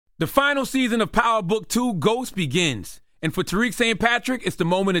The final season of Power Book 2, Ghost, begins. And for Tariq St. Patrick, it's the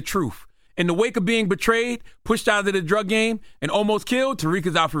moment of truth. In the wake of being betrayed, pushed out of the drug game, and almost killed, Tariq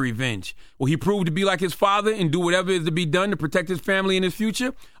is out for revenge. Will he prove to be like his father and do whatever is to be done to protect his family and his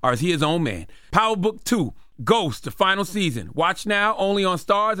future? Or is he his own man? Power Book 2, Ghost, the final season. Watch now, only on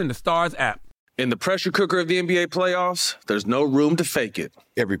Starz and the Starz app. In the pressure cooker of the NBA playoffs, there's no room to fake it.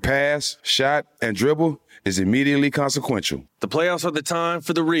 Every pass, shot, and dribble is immediately consequential. The playoffs are the time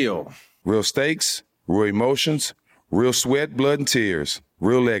for the real. Real stakes, real emotions, real sweat, blood, and tears,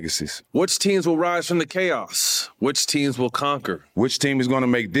 real legacies. Which teams will rise from the chaos? Which teams will conquer? Which team is going to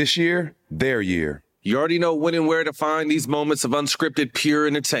make this year their year? You already know when and where to find these moments of unscripted, pure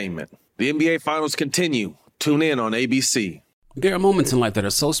entertainment. The NBA Finals continue. Tune in on ABC. There are moments in life that are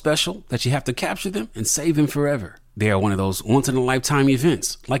so special that you have to capture them and save them forever. They are one of those once-in-a-lifetime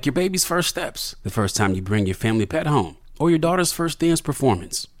events, like your baby's first steps, the first time you bring your family pet home, or your daughter's first dance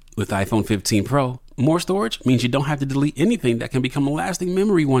performance. With iPhone 15 Pro, more storage means you don't have to delete anything that can become a lasting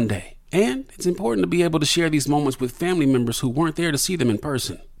memory one day. And it's important to be able to share these moments with family members who weren't there to see them in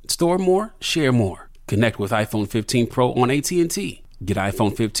person. Store more, share more. Connect with iPhone 15 Pro on AT&T. Get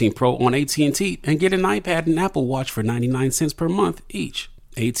iPhone 15 Pro on AT&T and get an iPad and Apple Watch for 99 cents per month each.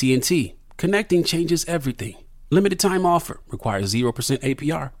 AT&T. Connecting changes everything. Limited time offer. Requires 0%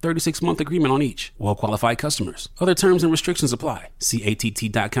 APR. 36-month agreement on each. Well-qualified customers. Other terms and restrictions apply. See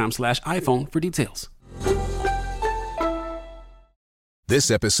att.com/iPhone for details. This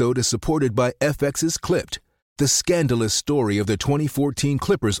episode is supported by FX's Clipped, the scandalous story of the 2014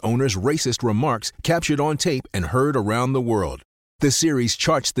 Clippers owner's racist remarks captured on tape and heard around the world. The series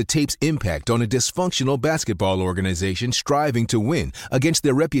charts the tape's impact on a dysfunctional basketball organization striving to win against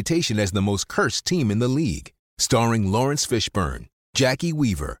their reputation as the most cursed team in the league. Starring Lawrence Fishburne, Jackie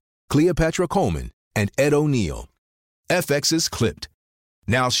Weaver, Cleopatra Coleman, and Ed O'Neill. FX's Clipped.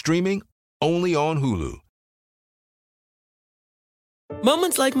 Now streaming only on Hulu.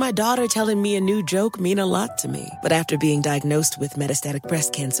 Moments like my daughter telling me a new joke mean a lot to me. But after being diagnosed with metastatic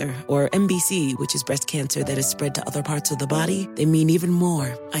breast cancer, or MBC, which is breast cancer that is spread to other parts of the body, they mean even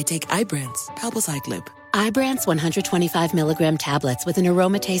more. I take Ibrance, palbociclib. Ibrance 125 milligram tablets with an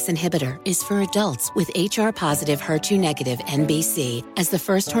aromatase inhibitor is for adults with HR-positive, HER2-negative MBC as the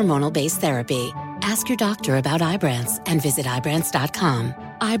first hormonal-based therapy. Ask your doctor about Ibrance and visit Ibrance.com.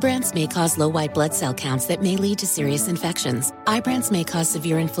 Ibrance may cause low white blood cell counts that may lead to serious infections. Ibrance may cause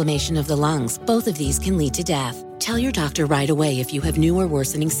severe inflammation of the lungs. Both of these can lead to death. Tell your doctor right away if you have new or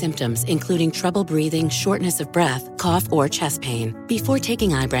worsening symptoms, including trouble breathing, shortness of breath, cough, or chest pain. Before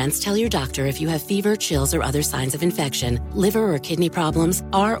taking Ibrance, tell your doctor if you have fever, chills, or other signs of infection, liver or kidney problems,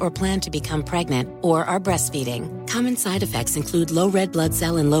 are or plan to become pregnant, or are breastfeeding. Common side effects include low red blood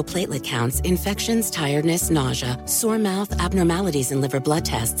cell and low platelet counts, infections, tiredness, nausea, sore mouth, abnormalities in liver blood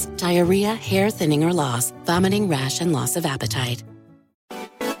tests, diarrhea, hair thinning or loss, vomiting, rash, and loss of appetite.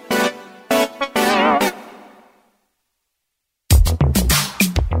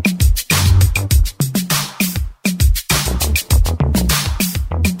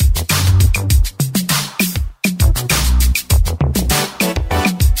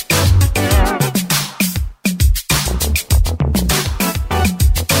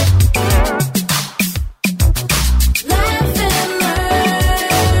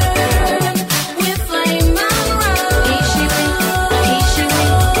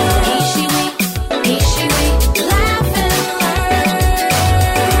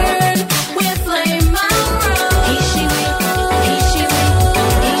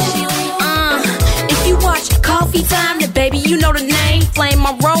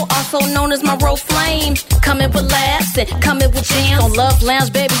 Coming with jams on Love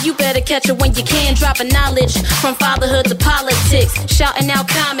Lounge, baby. You better catch it when you can. Dropping knowledge from fatherhood to politics, shouting out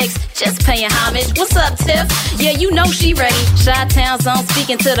comics, just paying homage. What's up, Tiff? Yeah, you know she ready. Chi-Town Zone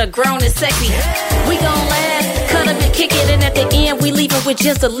speaking to the grown and sexy. We gon' laugh, cut up and kick it, and at the end we leaving with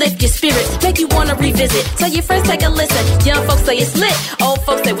just to lift your spirits, make you wanna revisit. Tell your friends take a listen. Young folks say it's lit, old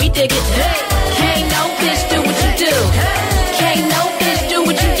folks say we dig it. Can't no bitch do what you do. Can't no bitch do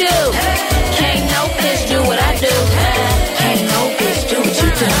what you do. Can't no bitch do what I do. Can't no bitch do what you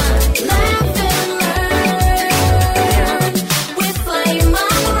do. Laugh and learn with Flame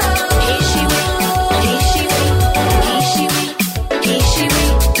Monroe.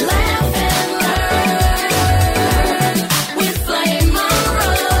 Laugh and learn with Flame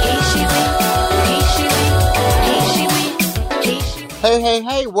Monroe. Hey,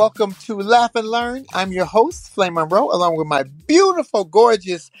 Hey, welcome to Laugh and Learn. I'm your host, Flame Monroe, along with my beautiful,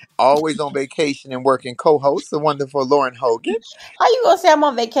 gorgeous, always on vacation and working co-host, the wonderful Lauren Hogan. How you gonna say I'm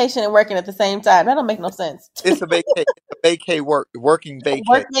on vacation and working at the same time? That don't make no sense. It's a vacay working vacay.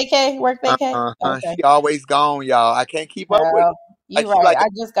 Work vacay? Okay. She always gone, y'all. I can't keep up with it. You right. I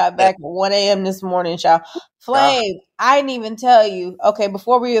just got back at 1 a.m. this morning, y'all. Flame, I didn't even tell you. Okay,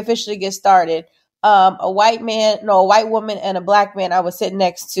 before we officially get started, a white woman and a black man I was sitting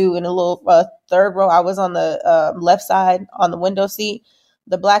next to in a little third row. I was on the left side on the window seat.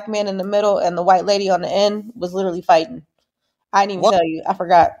 The black man in the middle and the white lady on the end was literally fighting. I didn't even tell you. I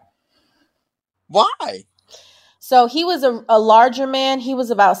forgot. Why? So he was a larger man. He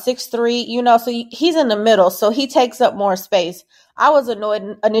was about 6'3", so he's in the middle. So he takes up more space. I was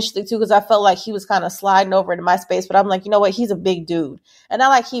annoyed initially too, because I felt like he was kind of sliding over into my space, but I'm like, you know what? He's a big dude. And not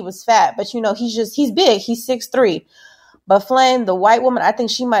like he was fat, but he's big. He's 6'3". But Flame, the white woman, I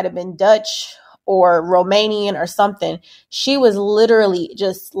think she might've been Dutch or Romanian or something. She was literally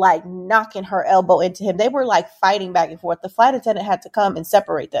just like knocking her elbow into him. They were like fighting back and forth. The flight attendant had to come and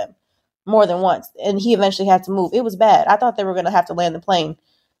separate them more than once, and he eventually had to move. It was bad. I thought they were going to have to land the plane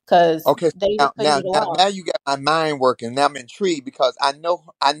because now you got my mind working. Now I'm intrigued because I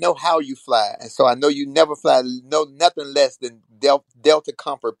know how you fly, and so I know you never fly nothing less than Delta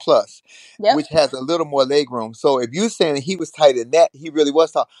Comfort Plus, which has a little more leg room. So if you're saying he was tight in that, he really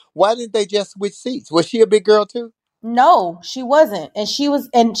was tall. Why didn't they just switch seats? Was she a big girl too? No, she wasn't, and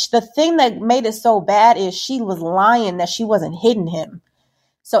the thing that made it so bad is she was lying that she wasn't hitting him.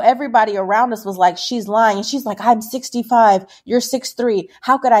 So everybody around us was like, she's lying. And she's like, I'm 65. You're 6'3".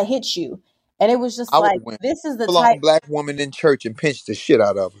 How could I hit you? And it was just this is the type black woman in church and pinched the shit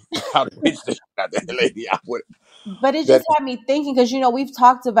out of her. I would pinch the shit out of that lady. I would. But it just had me thinking because, we've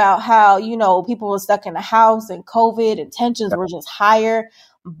talked about how, people were stuck in the house and COVID and tensions were just higher.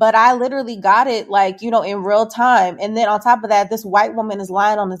 But I literally got it in real time. And then on top of that, this white woman is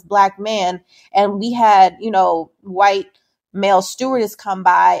lying on this black man. And we had, white male stewardess come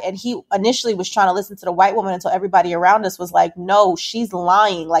by, and he initially was trying to listen to the white woman until everybody around us was like, no, she's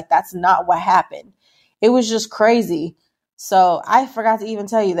lying. Like, that's not what happened. It was just crazy. So I forgot to even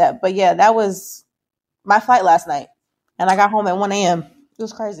tell you that. But yeah, that was my flight last night. And I got home at 1 a.m. It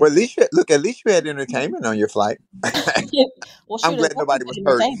was crazy. Well, at least you had entertainment on your flight. I'm glad nobody was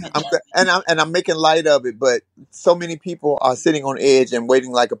hurt. I'm making light of it, but so many people are sitting on edge and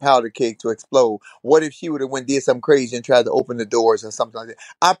waiting like a powder keg to explode. What if she would have did something crazy and tried to open the doors or something like that?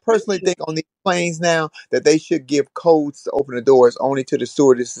 I personally think on these planes now that they should give codes to open the doors only to the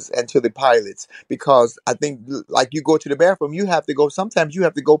stewardesses and to the pilots, because I think like you go to the bathroom, sometimes you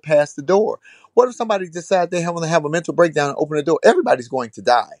have to go past the door. What if somebody decides they want to have a mental breakdown and open the door? Everybody's going to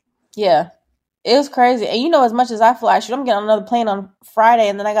die. Yeah. It was crazy. And as much as I fly, I'm getting on another plane on Friday,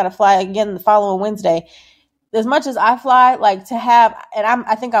 and then I got to fly again the following Wednesday. As much as I fly,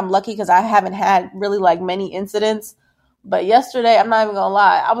 I think I'm lucky because I haven't had really many incidents. But yesterday, I'm not even going to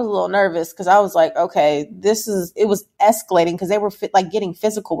lie, I was a little nervous because I was like, okay, it was escalating because they were getting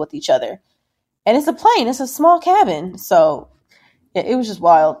physical with each other. And it's a plane. It's a small cabin. So it was just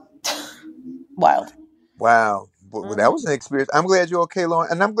wild. Wild. Wow. Well, that was an experience. I'm glad you're okay,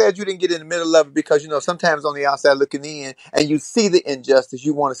 Lauren. And I'm glad you didn't get in the middle of it because, sometimes on the outside looking in and you see the injustice,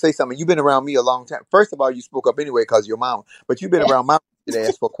 you want to say something. You've been around me a long time. First of all, you spoke up anyway because you're mom. But you've been around my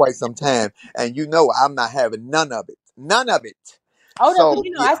ass for quite some time. And I'm not having none of it. None of it. Oh,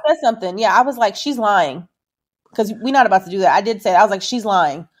 no, I said something. Yeah, I was like, she's lying. Because we're not about to do that. I did say that. I was like, she's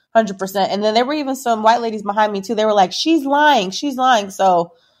lying. 100%. And then there were even some white ladies behind me, too. They were like, she's lying. She's lying.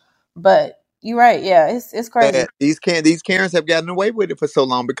 So, but... You're right. Yeah, it's crazy. These Karens have gotten away with it for so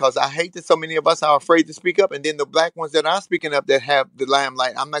long because I hate that so many of us are afraid to speak up. And then the black ones that are speaking up that have the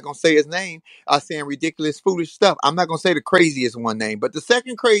limelight, I'm not going to say his name, are saying ridiculous, foolish stuff. I'm not going to say the craziest one name, but the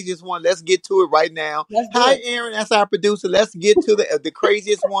second craziest one, let's get to it right now. Hi, Aaron. That's our producer. Let's get to the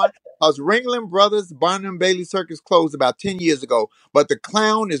craziest one. Because Ringling Brothers Barnum Bailey Circus closed about 10 years ago. But the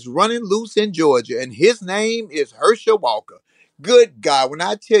clown is running loose in Georgia, and his name is Herschel Walker. Good God, when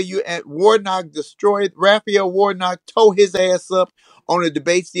I tell you Raphael Warnock tore his ass up on the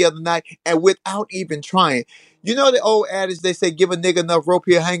debates the other night and without even trying. You know the old adage, they say, give a nigga enough rope,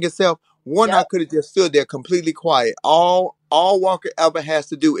 he'll hang himself. Warnock could have just stood there completely quiet. All Walker ever has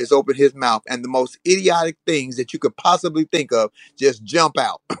to do is open his mouth and the most idiotic things that you could possibly think of just jump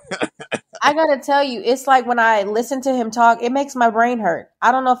out. I got to tell you, it's like when I listen to him talk, it makes my brain hurt.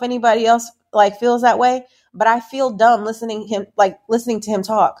 I don't know if anybody else feels that way. But I feel dumb listening to him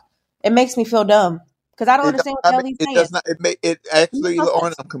talk. It makes me feel dumb because I don't understand what the hell he's saying. It actually,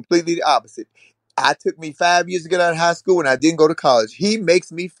 Lauren, I'm completely the opposite. I took me 5 years to get out of high school and I didn't go to college. He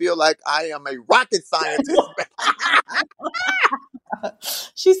makes me feel like I am a rocket scientist.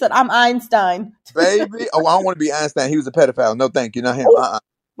 She said, I'm Einstein. Baby. Oh, I don't want to be Einstein. He was a pedophile. No, thank you. Not him.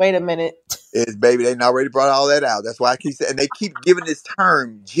 Wait a minute. It's baby, they already brought all that out. That's why I keep saying, and they keep giving this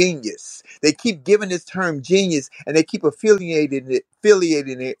term genius. They keep giving this term genius, and they keep affiliating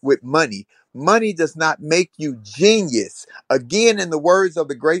it with money. Money does not make you genius. Again, in the words of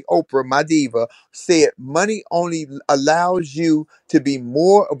the great Oprah, my diva, said, money only allows you to be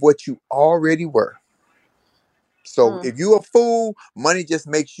more of what you already were. So if you a fool, money just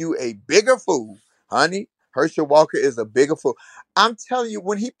makes you a bigger fool, honey. Herschel Walker is a bigger fool. I'm telling you,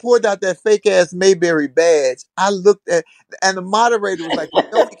 when he pulled out that fake ass Mayberry badge, I looked at, and the moderator was like, he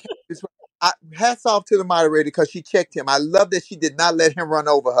can't do this. Hats off to the moderator because she checked him. I love that she did not let him run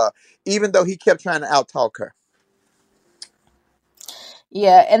over her, even though he kept trying to outtalk her.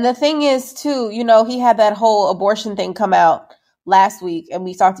 Yeah, and the thing is, too, he had that whole abortion thing come out last week, and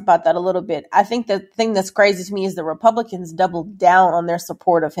we talked about that a little bit. I think the thing that's crazy to me is the Republicans doubled down on their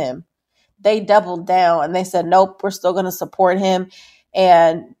support of him. They doubled down and they said, nope, we're still going to support him,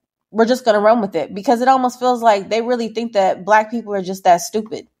 and we're just going to run with it, because it almost feels like they really think that Black people are just that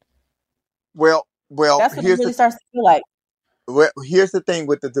stupid. Well, that's what it really starts to feel like. Well, here's the thing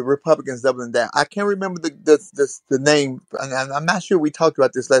with the Republicans doubling down. I can't remember the name, and I'm not sure we talked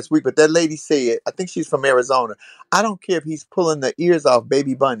about this last week, but that lady said, I think she's from Arizona, I don't care if he's pulling the ears off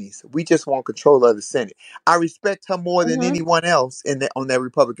baby bunnies. We just want control of the Senate. I respect her more than anyone else on that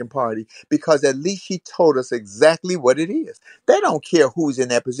Republican Party, because at least she told us exactly what it is. They don't care who's in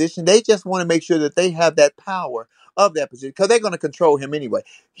that position. They just want to make sure that they have that power of that position, because they're going to control him anyway.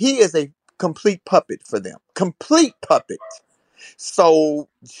 He is a complete puppet for them. Complete puppet. So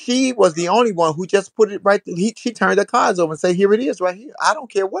she was the only one who just put it right. She turned the cards over and said, here it is right here. I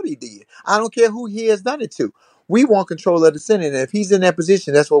don't care what he did. I don't care who he has done it to. We want control of the Senate. And if he's in that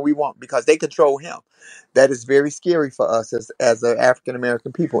position, that's what we want, because they control him. That is very scary for us as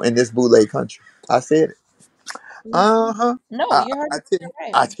African-American people in this boule country. I said it. No, you heard it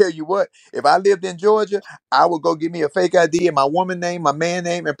right. I tell you what, if I lived in Georgia, I would go get me a fake ID and my woman name, my man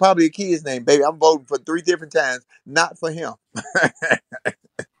name, and probably a kid's name. Baby, I'm voting for 3 different times, not for him.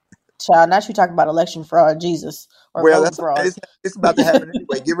 Child, not you talking about election fraud, Jesus. Or well, that's fraud. It's about to happen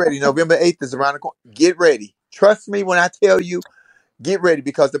anyway. Get ready. November 8th is around the corner. Get ready. Trust me when I tell you, get ready,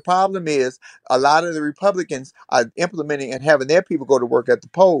 because the problem is a lot of the Republicans are implementing and having their people go to work at the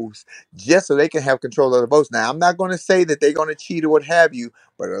polls just so they can have control of the votes. Now, I'm not going to say that they're going to cheat or what have you,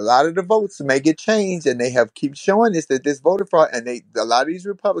 but a lot of the votes may get changed, and they have keep showing that this voter fraud, and a lot of these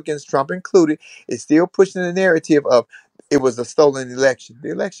Republicans, Trump included, is still pushing the narrative of it was a stolen election. The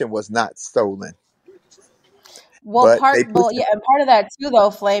election was not stolen. Well, and part of that too,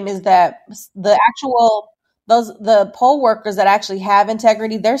 though, Flame, is that the poll workers that actually have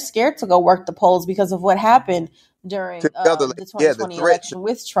integrity, they're scared to go work the polls because of what happened during the 2020 election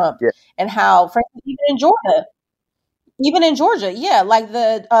with Trump, and how, frankly, even in Georgia, like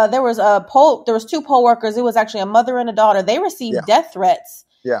there was 2 poll workers. It was actually a mother and a daughter. They received death threats,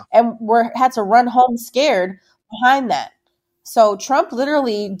 and had to run home scared behind that. So Trump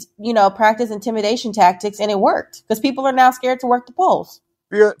literally, practiced intimidation tactics, and it worked, because people are now scared to work the polls.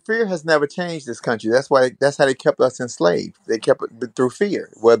 Fear has never changed this country. That's how they kept us enslaved. They kept it through fear,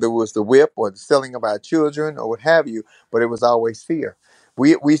 whether it was the whip or the selling of our children or what have you. But it was always fear.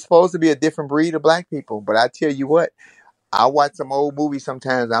 We supposed to be a different breed of Black people, but I tell you what, I watch some old movies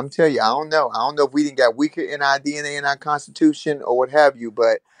sometimes. I'm telling you, I don't know if we didn't got weaker in our DNA and our Constitution or what have you,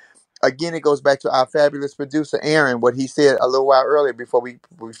 but. Again, it goes back to our fabulous producer, Aaron, what he said a little while earlier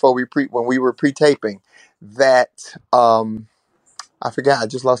when we were pre-taping, that I forgot. I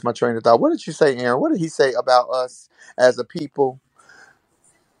just lost my train of thought. What did you say, Aaron? What did he say about us as a people?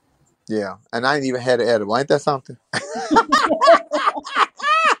 Yeah, and I ain't even had an edible. Ain't that something?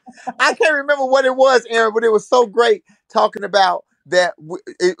 I can't remember what it was, Aaron, but it was so great talking about that.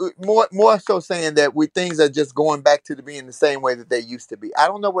 More so saying that things are just going back to being the same way that they used to be. I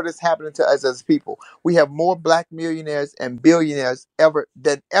don't know what is happening to us as people. We have more Black millionaires and billionaires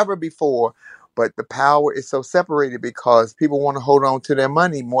than ever before, but the power is so separated because people want to hold on to their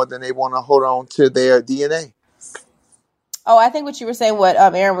money more than they want to hold on to their DNA. Oh, I think what you were saying, what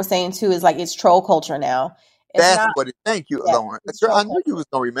Aaron was saying too, is like it's troll culture now. Thank you, Lauren. I knew you was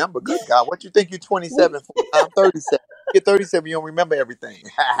gonna remember. Good God, what you think? You're 27, I'm 37. You're 37, you don't remember everything.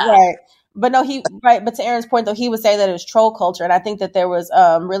 Right. But no, but to Aaron's point though, he would say that it was troll culture, and I think that there was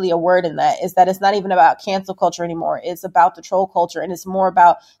really a word in that, is that it's not even about cancel culture anymore. It's about the troll culture, and it's more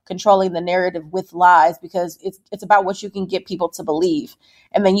about controlling the narrative with lies, because it's about what you can get people to believe,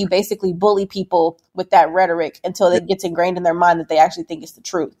 and then you basically bully people with that rhetoric until it gets ingrained in their mind that they actually think it's the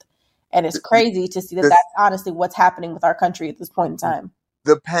truth. And it's crazy to see that that's honestly what's happening with our country at this point in time.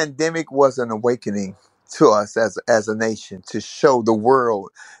 The pandemic was an awakening to us as a nation, to show the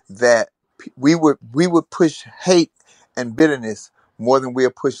world that we would push hate and bitterness more than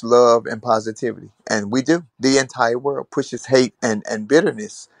we'll push love and positivity. And we do. The entire world pushes hate and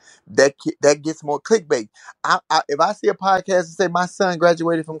bitterness. That gets more clickbait. If I see a podcast and say my son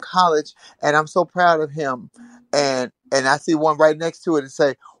graduated from college and I'm so proud of him, and I see one right next to it and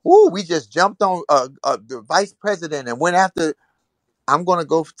say, "Ooh, we just jumped on the vice president and went after," I'm going to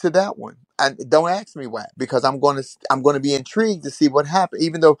go to that one. And don't ask me why, because I'm going to be intrigued to see what happened.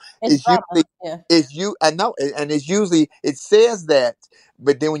 Even though it's usually I know, and it's usually it says that,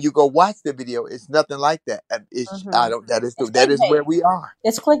 but then when you go watch the video, it's nothing like that. And that is where we are.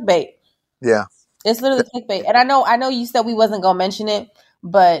 It's clickbait. Yeah, it's literally clickbait. And I know you said we wasn't going to mention it,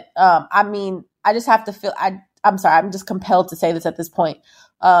 but I mean, I just have to feel I'm sorry, I'm just compelled to say this at this point.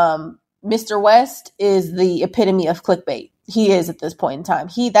 Mr. West is the epitome of clickbait. He is at this point in time.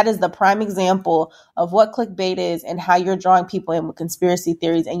 That is the prime example of what clickbait is and how you're drawing people in with conspiracy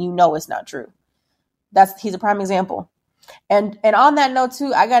theories, and you know it's not true. He's a prime example. And on that note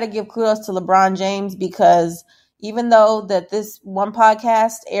too, I got to give kudos to LeBron James, because even though that this one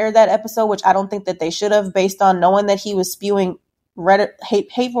podcast aired that episode, which I don't think that they should have, based on knowing that he was spewing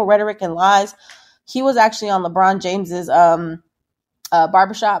hateful rhetoric and lies, he was actually on LeBron James's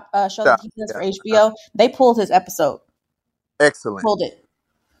barbershop show that he does for HBO. They pulled his episode. Excellent. Pulled it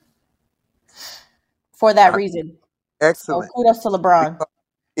for that reason. Excellent. So kudos to LeBron. Because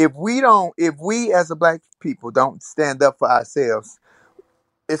if we as a black people don't stand up for ourselves,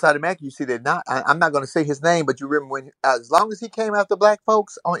 it's automatic. You see that I'm not going to say his name, but you remember when, as long as he came after black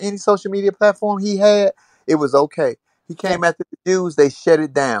folks on any social media platform he had, it was okay. He came after the Jews, they shut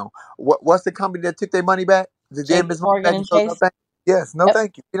it down. What's the company that took their money back? Morgan and Chase. Yes,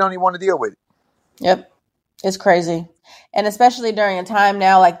 thank you. We don't even want to deal with it. Yep. It's crazy. And especially during a time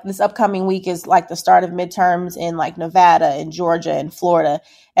now, like this upcoming week is like the start of midterms in like Nevada and Georgia and Florida.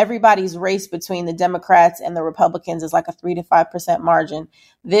 Everybody's race between the Democrats and the Republicans is like a 3 to 5% margin.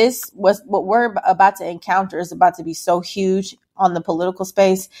 What we're about to encounter is about to be so huge on the political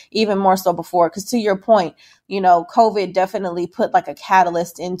space, even more so before. Because to your point, COVID definitely put like a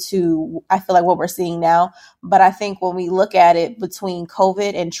catalyst into, I feel like, what we're seeing now. But I think when we look at it between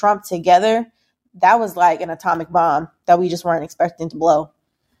COVID and Trump together, that was like an atomic bomb that we just weren't expecting to blow.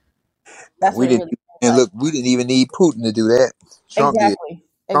 That's we didn't even need Putin to do that. Trump exactly.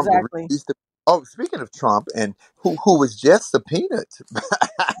 did. Exactly. Speaking of Trump, and who was just subpoenaed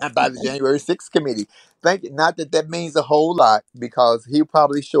by the January 6th committee. Not that means a whole lot, because he'll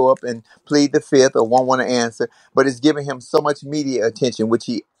probably show up and plead the fifth or won't want to answer, but it's giving him so much media attention, which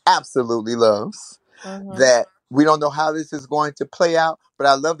he absolutely loves, that we don't know how this is going to play out. But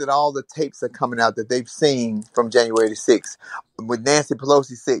I love that all the tapes are coming out that they've seen from January the 6th. When Nancy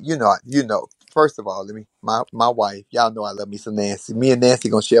Pelosi said, first of all, my wife, y'all know I love me some Nancy. Me and Nancy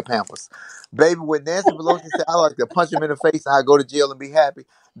gonna share Pampers. Baby, when Nancy Pelosi said I like to punch him in the face and I go to jail and be happy,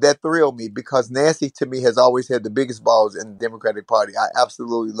 that thrilled me, because Nancy to me has always had the biggest balls in the Democratic Party. I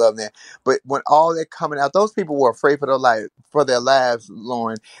absolutely love that. But when all that coming out, those people were afraid for their lives,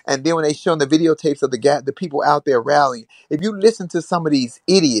 Lauren. And then when they showing the videotapes of the people out there rallying, if you listen to some of these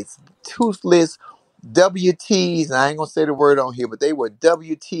idiots, toothless WTs, and I ain't gonna say the word on here, but they were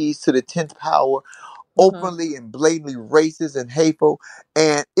WTs to the 10th power, openly and blatantly racist and hateful.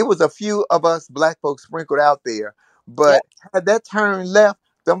 And it was a few of us black folks sprinkled out there. But had that turned left,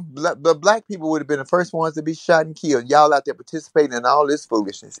 the black people would have been the first ones to be shot and killed. Y'all out there participating in all this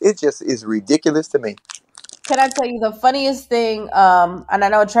foolishness. It just is ridiculous to me. Can I tell you the funniest thing? And I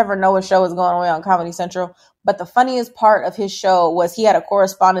know Trevor Noah's show is going away on Comedy Central, but the funniest part of his show was he had a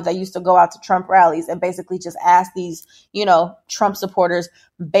correspondent that used to go out to Trump rallies and basically just ask these, Trump supporters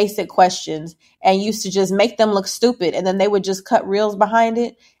basic questions, and used to just make them look stupid. And then they would just cut reels behind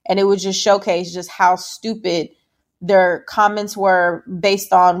it, and it would just showcase just how stupid their comments were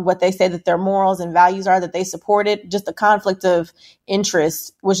based on what they say that their morals and values are that they supported. Just the conflict of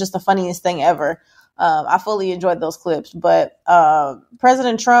interest was just the funniest thing ever. I fully enjoyed those clips, but former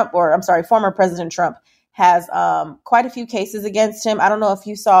President Trump has quite a few cases against him. I don't know if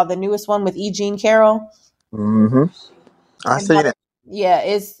you saw the newest one with E. Jean Carroll. I seen it.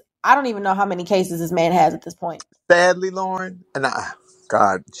 Yeah, I don't even know how many cases this man has at this point. Sadly, Lauren, and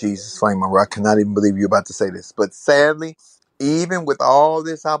God, Jesus, flame, I cannot even believe you're about to say this. But sadly, even with all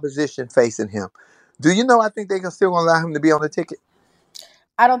this opposition facing him, do you know I think they're still going to allow him to be on the ticket?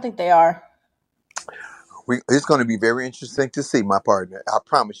 I don't think they are. It's going to be very interesting to see, my partner. I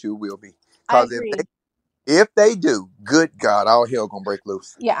promise you it will be. I Because agree. if they do, good God, all hell going to break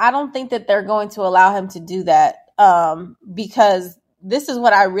loose. Yeah, I don't think that they're going to allow him to do that because this is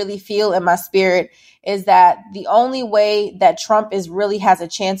what I really feel in my spirit is that the only way that Trump really has a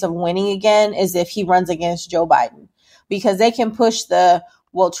chance of winning again is if he runs against Joe Biden, because they can push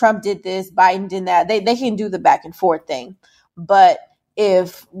well, Trump did this, Biden did that. They can do the back and forth thing. But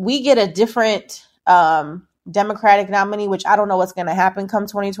if we get a different Democratic nominee, which I don't know what's going to happen come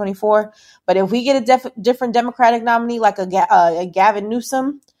 2024, but if we get a different Democratic nominee like a Gavin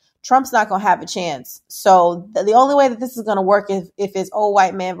Newsom, Trump's not going to have a chance. So the only way that this is going to work is if it's old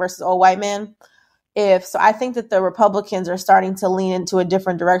white man versus old white man. So I think that the Republicans are starting to lean into a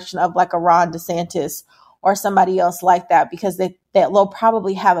different direction of like a Ron DeSantis or somebody else like that, because they'll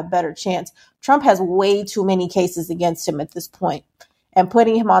probably have a better chance. Trump has way too many cases against him at this point. And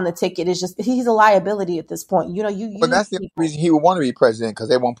putting him on the ticket is he's a liability at this point. You know, But that's the only reason he would want to be president, because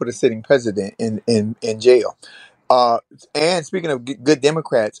they won't put a sitting president in jail. And speaking of good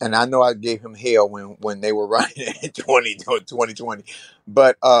Democrats, and I know I gave him hell when they were running in 2020,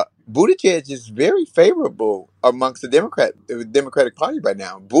 but Buttigieg is very favorable amongst the Democratic Party right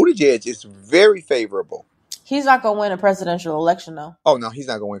now. Buttigieg is very favorable. He's not going to win a presidential election, though. Oh, no, he's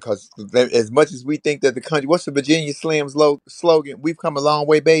not going to win, because as much as we think that the country, what's the Virginia Slim's slogan? We've come a long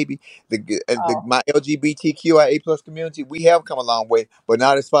way, baby. My LGBTQIA plus community, we have come a long way, but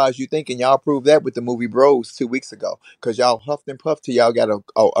not as far as you think. And y'all proved that with the movie Bros 2 weeks ago, because y'all huffed and puffed till y'all got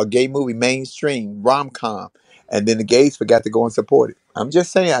a gay movie, mainstream, rom-com, and then the gays forgot to go and support it. I'm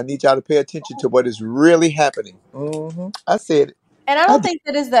just saying, I need y'all to pay attention to what is really happening. I said it. And I don't think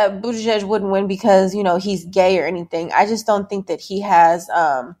that is that Buttigieg wouldn't win because, you know, he's gay or anything. I just don't think that he has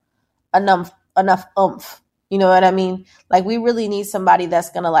enough oomph. You know what I mean? Like, we really need somebody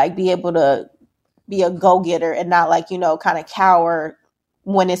that's going to, like, be able to be a go-getter and not, like, you know, kind of cower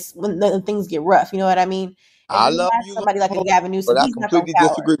when the things get rough. You know what I mean? And I love you, somebody like a Gavin Newsom, but I he's not completely gonna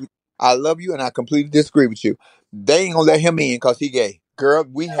cower. disagree with you. I love you, and I completely disagree with you. They ain't gonna let him in because he gay. Girl,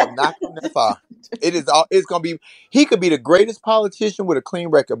 we have not come that far. It's gonna be. He could be the greatest politician with a clean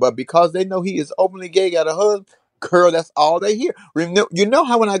record, but because they know he is openly gay, got a husband. Girl, that's all they hear. You know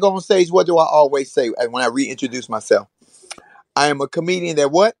how when I go on stage, what do I always say? And when I reintroduce myself, I am a comedian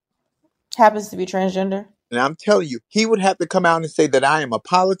that what happens to be transgender. And I'm telling you, he would have to come out and say that I am a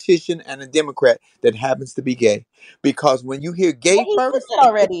politician and a Democrat that happens to be gay. Because when you hear gay first,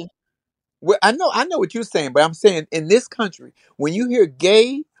 already. Well, I know what you're saying, but I'm saying in this country, when you hear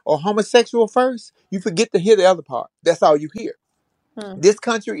gay or homosexual first, you forget to hear the other part. That's all you hear. This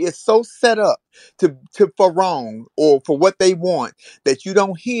country is so set up for wrong or for what they want that you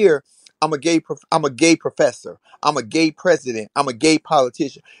don't hear. I'm a gay professor. I'm a gay president. I'm a gay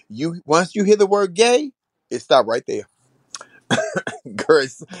politician. Once you hear the word gay, it stops right there.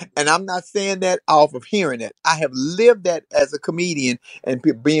 Girls, and I'm not saying that off of hearing that. I have lived that as a comedian and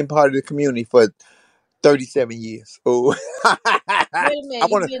being part of the community for 37 years. Oh, I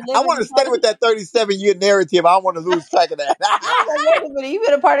want to stay with that 37-year narrative. I don't want to lose track of that. Wait a minute, you've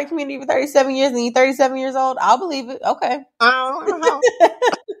been a part of the community for 37 years and you're 37 years old? I'll believe it. Okay.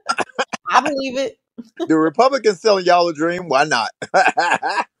 I believe it. The Republicans selling y'all a dream. Why not?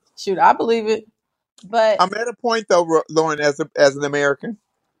 Shoot, I believe it. But I'm at a point though, Lauren, as an American,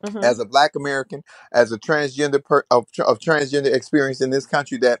 as a Black American, as a transgender of transgender experience in this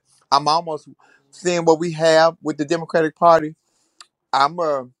country, that I'm almost seeing what we have with the Democratic Party. I'm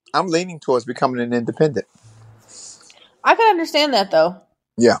leaning towards becoming an independent. I can understand that though.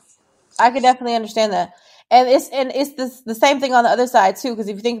 Yeah, I can definitely understand that. And it's the same thing on the other side too, because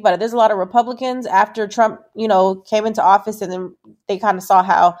if you think about it, there's a lot of Republicans after Trump, you know, came into office, and then they kind of saw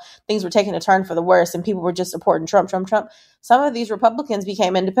how things were taking a turn for the worse, and people were just supporting Trump. Some of these Republicans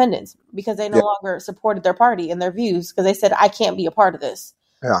became independents because they no longer supported their party and their views, because they said, "I can't be a part of this."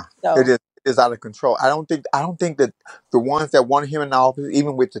 Yeah, so, it is out of control. I don't think that the ones that wanted him in office,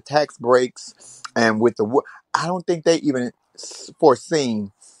 even with the tax breaks and with I don't think they even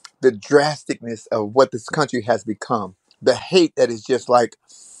foreseen the drasticness of what this country has become. The hate that is just like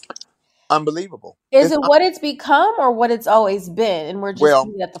unbelievable. Is it what it's become or what it's always been? And we're just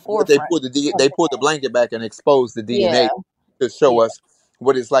at the forefront. They pulled the blanket back and exposed the DNA to show us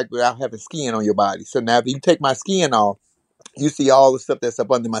what it's like without having skin on your body. So now if you take my skin off, you see all the stuff that's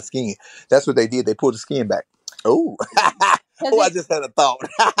up under my skin. That's what they did. They pulled the skin back. Oh, I just had a thought.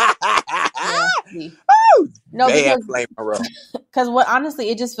 No, They have because blame Monroe. what honestly,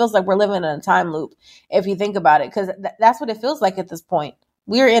 it just feels like we're living in a time loop. If you think about it, because that's what it feels like at this point.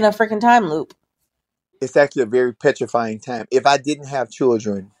 We're in a freaking time loop. It's actually a very petrifying time. If I didn't have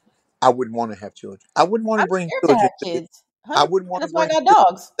children, I wouldn't want to have children. I wouldn't want to I'm bring scared to children have to this. kids. I 100%. wouldn't want to That's why I bring got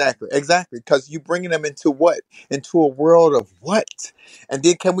dogs. exactly, because you bringing them into what? Into a world of what? And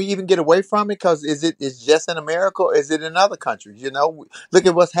then can we even get away from it? Because is just in America, or is it in other countries? You know, look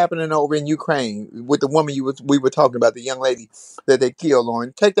at what's happening over in Ukraine with the woman we were talking about, the young lady that they killed.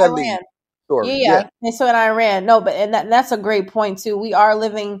 Lauren, take that Iran. lead story. Yeah. And so in Iran, no, but that's a great point too. We are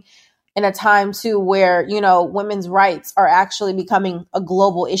living in a time too where women's rights are actually becoming a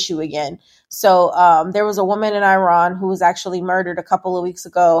global issue again. So there was a woman in Iran who was actually murdered a couple of weeks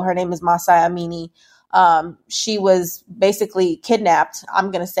ago. Her name is Mahsa Amini. She was basically kidnapped,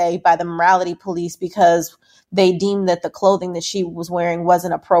 I'm going to say, by the morality police because they deemed that the clothing that she was wearing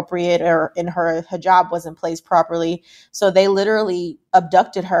wasn't appropriate or in her hijab wasn't placed properly. So they literally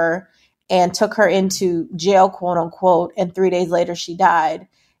abducted her and took her into jail, quote unquote. And 3 days later, she died.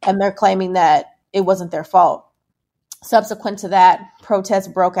 And they're claiming that it wasn't their fault. Subsequent to that, protests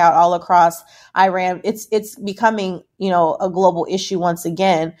broke out all across Iran. It's becoming, a global issue once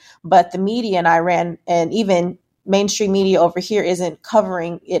again. But the media in Iran and even mainstream media over here isn't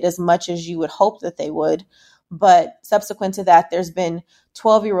covering it as much as you would hope that they would. But subsequent to that, there's been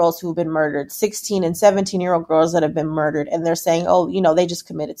 12-year-olds who've been murdered, 16 and 17-year-old girls that have been murdered. And they're saying, they just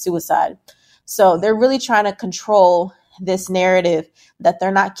committed suicide. So they're really trying to control this narrative that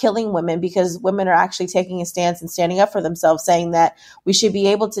they're not killing women because women are actually taking a stance and standing up for themselves, saying that we should be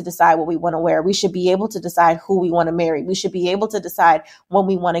able to decide what we want to wear. We should be able to decide who we want to marry. We should be able to decide when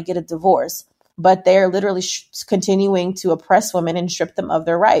we want to get a divorce. But they're literally continuing to oppress women and strip them of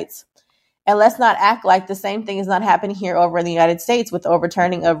their rights. And let's not act like the same thing is not happening here over in the United States with the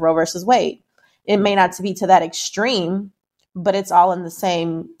overturning of Roe versus Wade. It may not be to that extreme, but it's all in the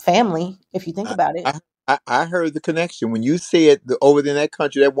same family if you think about it. I heard the connection when you said over in that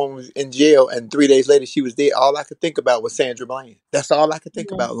country that woman was in jail and 3 days later she was dead. All I could think about was Sandra Bland. That's all I could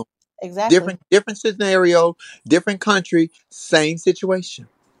think about. Exactly. Different scenario, different country, same situation.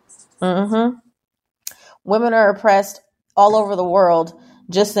 Mm-hmm. Women are oppressed all over the world,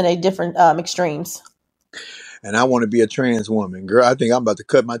 just in a different extremes. And I want to be a trans woman, girl. I think I'm about to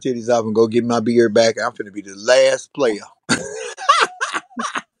cut my titties off and go get my beard back. I'm going to be the last player.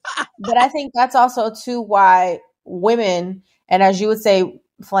 But I think that's also too why women, and as you would say,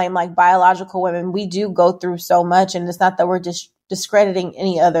 Flame, like biological women, we do go through so much. And it's not that we're just discrediting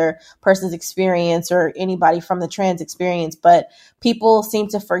any other person's experience or anybody from the trans experience, but people seem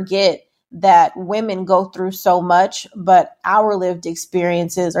to forget that women go through so much, but our lived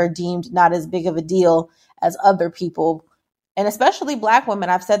experiences are deemed not as big of a deal as other people. And especially Black women.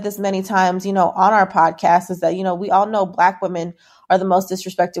 I've said this many times, on our podcast, is that, we all know Black women are the most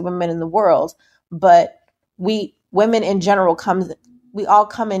disrespected women in the world. But women in general we all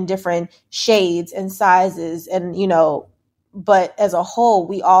come in different shades and sizes and, but as a whole,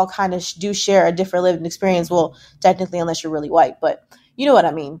 we all kind of do share a different lived experience. Well, technically, unless you're really white, but you know what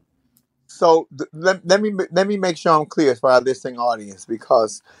I mean. So let me make sure I'm clear for our listening audience,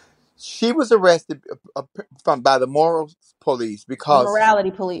 because she was arrested by the morals police because the morality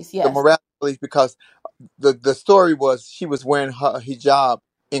police, yes. The morality police, because the story was she was wearing her hijab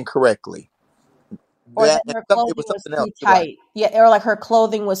incorrectly. Or that her clothing was too tight. Right? Yeah, or like her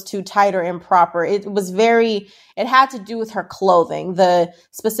clothing was too tight or improper. It had to do with her clothing. The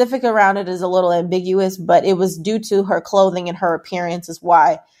specific around it is a little ambiguous, but it was due to her clothing and her appearance is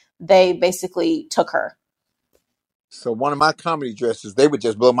why they basically took her. So one of my comedy dresses, they would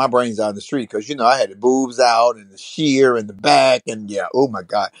just blow my brains out in the street because, I had the boobs out and the sheer in the back. And yeah, oh my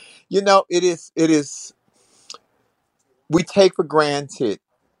God. It is, we take for granted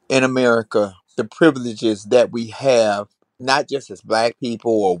in America the privileges that we have, not just as Black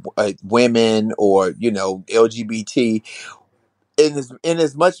people or women or, LGBT. In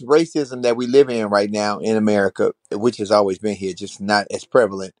as much racism that we live in right now in America, which has always been here, just not as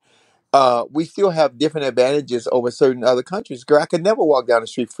prevalent. We still have different advantages over certain other countries. Girl, I could never walk down the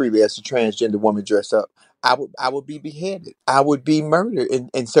street freely as a transgender woman dressed up. I would be beheaded. I would be murdered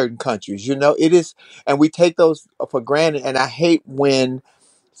in certain countries. It is, and we take those for granted. And I hate when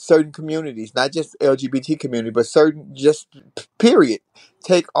certain communities, not just LGBT community, but certain just period,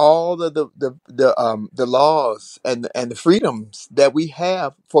 take all the laws and the freedoms that we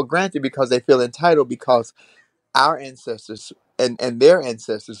have for granted because they feel entitled because our ancestors and their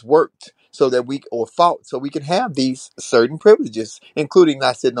ancestors worked so that so we can have these certain privileges, including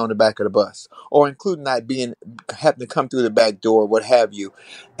not sitting on the back of the bus, or including not having to come through the back door, what have you.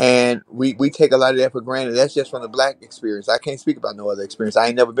 And we take a lot of that for granted. That's just from the Black experience. I can't speak about no other experience. I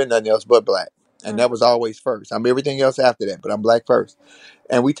ain't never been nothing else but Black. And that was always first. I'm everything else after that, but I'm Black first.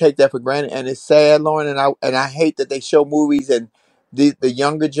 And we take that for granted. And it's sad, Lauren, and I hate that they show movies and the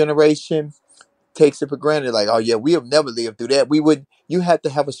younger generation takes it for granted. Like, oh yeah, we have never lived through that. You had to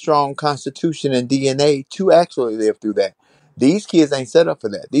have a strong constitution and DNA to actually live through that. These kids ain't set up for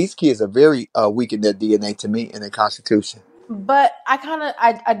that. These kids are very weak in their DNA to me and their constitution. But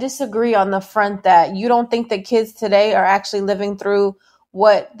I disagree on the front that you don't think that kids today are actually living through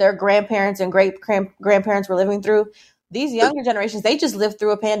what their grandparents and great-grandparents were living through. These younger generations, they just lived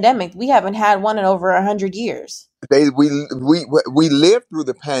through a pandemic. We haven't had one in over 100 years. We lived through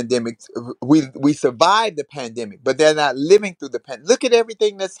the pandemic. We survived the pandemic, but they're not living through the pandemic. Look at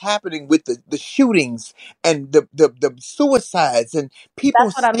everything that's happening with the shootings and the suicides and people.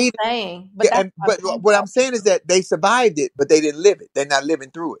 That's what I'm saying. But what I'm saying is that they survived it, but they didn't live it. They're not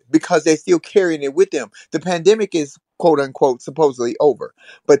living through it because they're still carrying it with them. The pandemic is quote unquote supposedly over,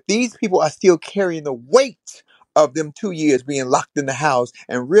 but these people are still carrying the weight of them 2 years being locked in the house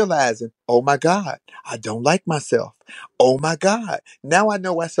and realizing, oh my God, I don't like myself. Oh my God, now I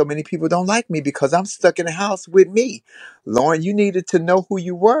know why so many people don't like me, because I'm stuck in the house with me. Lauren, you needed to know who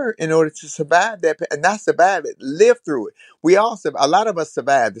you were in order to survive that, and not survive it, live through it. A lot of us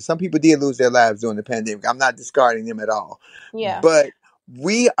survived. Some people did lose their lives during the pandemic. I'm not discarding them at all. Yeah. But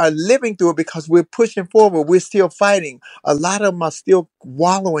we are living through it because we're pushing forward. We're still fighting. A lot of them are still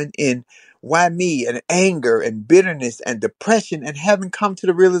wallowing in why me, and anger and bitterness and depression, and haven't come to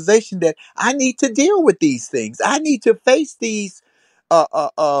the realization that I need to deal with these things. I need to face these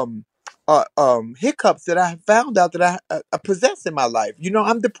hiccups that I found out that I possess in my life.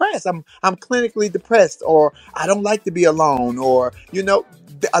 I'm depressed. I'm clinically depressed, or I don't like to be alone, or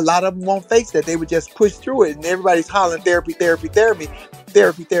a lot of them won't face that. They would just push through it, and everybody's hollering therapy, therapy, therapy,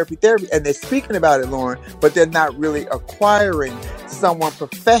 therapy, therapy, therapy, and they're speaking about it, Lauren, but they're not really acquiring someone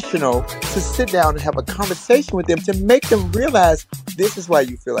professional to sit down and have a conversation with them to make them realize this is why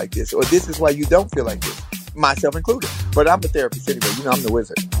you feel like this, or this is why you don't feel like this, myself included. But I'm a therapist anyway. I'm the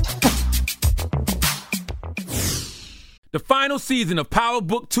wizard. The final season of Power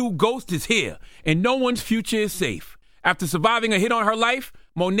Book 2 Ghost is here, and no one's future is safe. After surviving a hit on her life,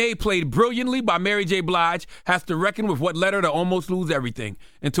 Monet, played brilliantly by Mary J. Blige, has to reckon with what led her to almost lose everything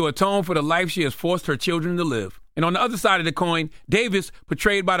and to atone for the life she has forced her children to live. And on the other side of the coin, Davis,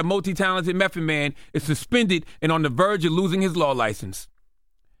 portrayed by the multi-talented Method Man, is suspended and on the verge of losing his law license.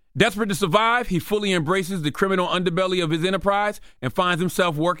 Desperate to survive, he fully embraces the criminal underbelly of his enterprise and finds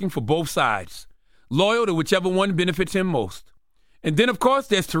himself working for both sides, loyal to whichever one benefits him most. And then, of course,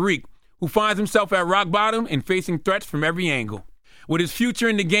 there's Tariq, who finds himself at rock bottom and facing threats from every angle. With his future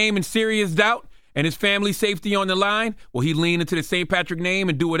in the game in serious doubt and his family's safety on the line, will he lean into the St. Patrick name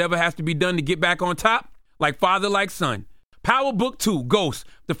and do whatever has to be done to get back on top? Like father, like son. Power Book 2, Ghost,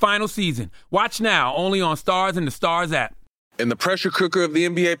 the final season. Watch now, only on Stars and the Stars app. In the pressure cooker of the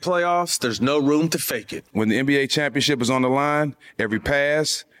NBA playoffs, there's no room to fake it. When the NBA championship is on the line, every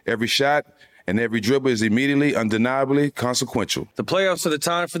pass, every shot, and every dribble is immediately, undeniably consequential. The playoffs are the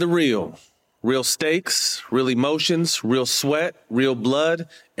time for the real. Real stakes, real emotions, real sweat, real blood,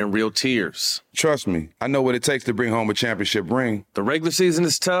 and real tears. Trust me, I know what it takes to bring home a championship ring. The regular season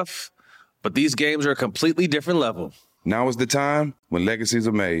is tough, but these games are a completely different level. Now is the time when legacies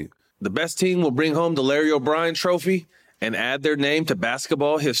are made. The best team will bring home the Larry O'Brien Trophy and add their name to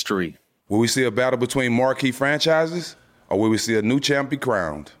basketball history. Will we see a battle between marquee franchises, or will we see a new champ be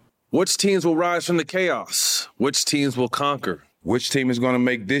crowned? Which teams will rise from the chaos? Which teams will conquer? Which team is going to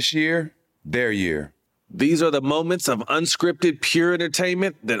make this year their year? These are the moments of unscripted, pure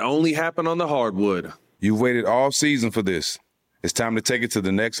entertainment that only happen on the hardwood. You've waited all season for this. It's time to take it to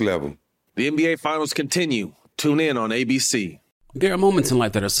the next level. The NBA Finals continue. Tune in on ABC. There are moments in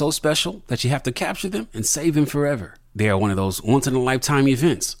life that are so special that you have to capture them and save them forever. They are one of those once-in-a-lifetime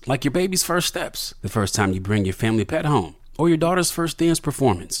events, like your baby's first steps, the first time you bring your family pet home, or your daughter's first dance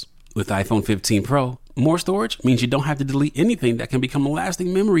performance. With iPhone 15 Pro, more storage means you don't have to delete anything that can become a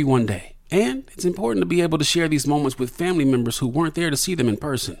lasting memory one day. And it's important to be able to share these moments with family members who weren't there to see them in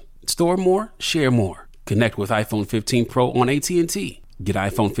person. Store more, share more. Connect with iPhone 15 Pro on AT&T. Get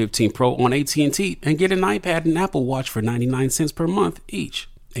iPhone 15 Pro on AT&T and get an iPad and Apple Watch for 99 cents per month each.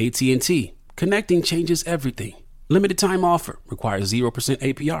 AT&T. Connecting changes everything. Limited time offer. Requires 0%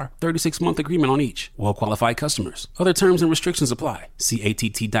 APR. 36-month agreement on each. Well-qualified customers. Other terms and restrictions apply. See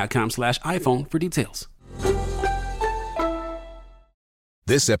att.com/iPhone for details.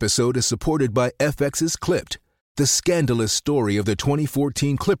 This episode is supported by FX's Clipped, the scandalous story of the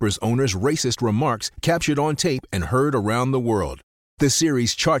 2014 Clippers owner's racist remarks captured on tape and heard around the world. The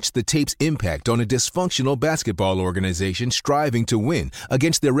series charts the tape's impact on a dysfunctional basketball organization striving to win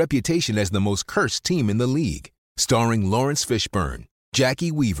against their reputation as the most cursed team in the league. Starring Lawrence Fishburne,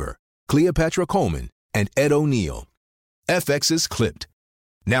 Jackie Weaver, Cleopatra Coleman, and Ed O'Neill. FX's Clipped.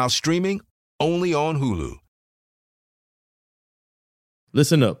 Now streaming only on Hulu.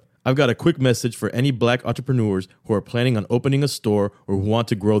 Listen up. I've got a quick message for any black entrepreneurs who are planning on opening a store or who want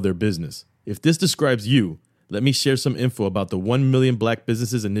to grow their business. If this describes you, let me share some info about the 1 Million Black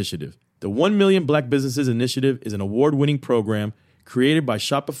Businesses Initiative. The 1 Million Black Businesses Initiative is an award-winning program created by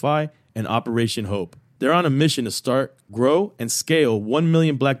Shopify and Operation Hope. They're on a mission to start, grow, and scale 1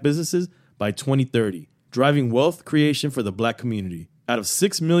 million black businesses by 2030, driving wealth creation for the black community. Out of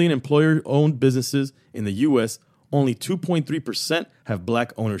 6 million employer-owned businesses in the U.S., only 2.3% have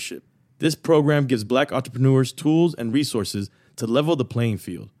black ownership. This program gives black entrepreneurs tools and resources to level the playing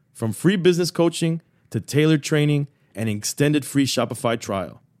field, from free business coaching to tailored training and an extended free Shopify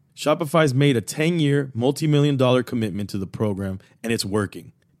trial. Shopify's made a 10-year, multi-million-dollar commitment to the program, and it's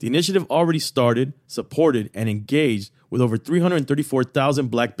working. The initiative already started, supported, and engaged with over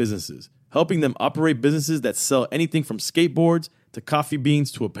 334,000 black businesses, helping them operate businesses that sell anything from skateboards to coffee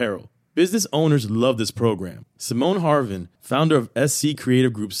beans to apparel. Business owners love this program. Simone Harvin, founder of SC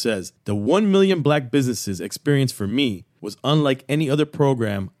Creative Group, says, "The 1 million black businesses experience for me was unlike any other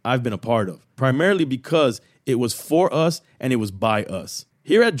program I've been a part of, primarily because it was for us and it was by us."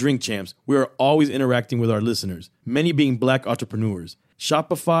 Here at Drink Champs, we are always interacting with our listeners, many being black entrepreneurs.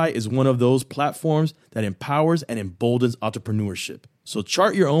 Shopify is one of those platforms that empowers and emboldens entrepreneurship. So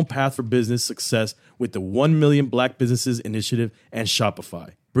chart your own path for business success with the 1 Million Black Businesses Initiative and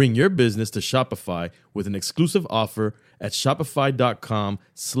Shopify. Bring your business to Shopify with an exclusive offer at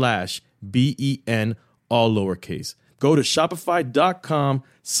shopify.com/BEN, all lowercase. Go to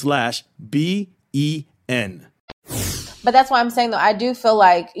shopify.com/BEN. But that's why I'm saying, though, I do feel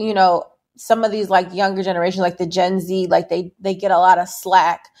like, you know, some of these like younger generations, like the Gen Z, like they get a lot of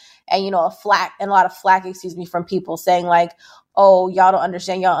slack and, you know, a lot of flack, from people saying like, oh, y'all don't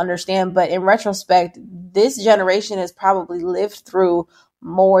understand. But in retrospect, this generation has probably lived through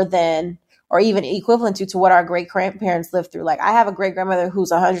more than, or even equivalent to what our great grandparents lived through. Like I have a great grandmother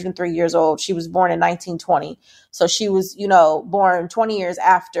who's 103 years old. She was born in 1920. So she was, you know, born 20 years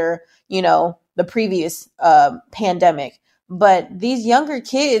after, you know, the previous pandemic. But these younger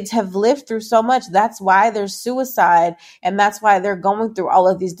kids have lived through so much. That's why there's suicide. And that's why they're going through all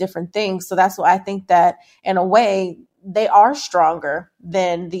of these different things. So that's why I think that in a way, they are stronger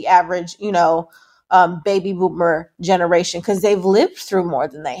than the average, you know, baby boomer generation because they've lived through more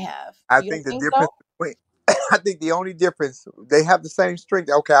than they have. I think the difference. I think the only difference, they have the same strength.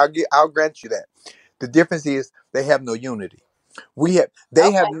 Okay, I'll grant you that. The difference is they have no unity.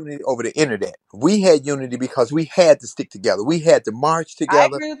 They have unity over the internet. We had unity because we had to stick together. We had to march together. I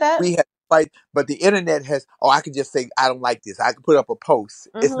agree with that. We had to fight. But the internet has, I can just say, I don't like this. I can put up a post.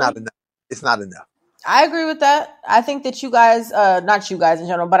 Mm-hmm. It's not enough. It's not enough. I agree with that. I think that you guys, not you guys in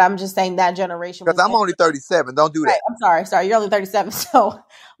general, but I'm just saying that generation. Because I'm only 37. Don't do that. Right, I'm sorry. You're only 37. So,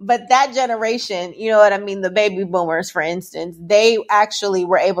 but that generation, you know what I mean? The baby boomers, for instance, they actually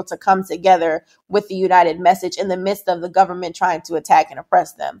were able to come together with the united message in the midst of the government trying to attack and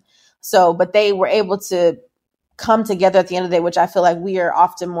oppress them. So, but they were able to come together at the end of the day, which I feel like we are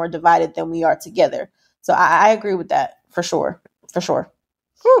often more divided than we are together. So I agree with that for sure. For sure.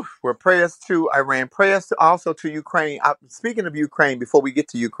 Whew. Well, prayers to Iran, prayers also to Ukraine. Speaking of Ukraine, before we get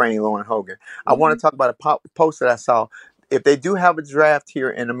to Ukraine, Lauren Hogan, I want to talk about a post that I saw. If they do have a draft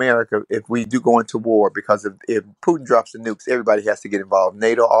here in America, if we do go into war, because if Putin drops the nukes, everybody has to get involved.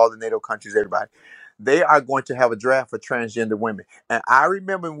 NATO, all the NATO countries, everybody. They are going to have a draft for transgender women. And I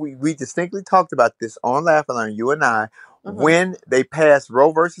remember we distinctly talked about this on Laugh and Learn, you and I. Mm-hmm. When they passed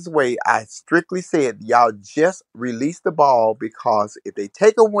Roe versus Wade, I strictly said, y'all just release the ball, because if they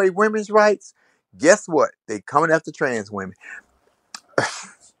take away women's rights, guess what? They coming after trans women.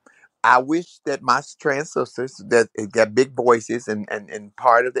 I wish that my trans sisters that got big voices and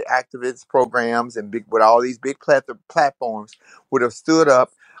part of the activist programs and with all these big platforms would have stood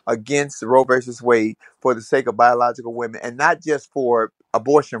up against Roe versus Wade for the sake of biological women, and not just for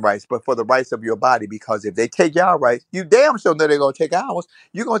abortion rights, but for the rights of your body. Because if they take y'all rights, you damn sure know they're going to take ours.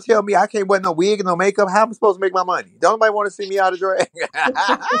 You're going to tell me I can't wear no wig and no makeup? How am I supposed to make my money? Don't nobody want to see me out of drag.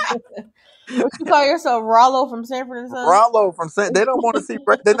 What you call yourself, Rollo from Sanford and Son? Rollo from Sanford. They don't want to see.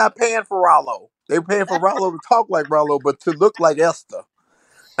 They're not paying for Rollo. They're paying for Rollo to talk like Rollo, but to look like Esther.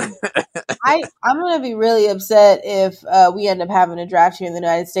 I'm going to be really upset if we end up having a draft here in the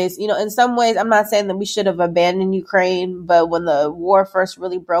United States. You know, in some ways, I'm not saying that we should have abandoned Ukraine, but when the war first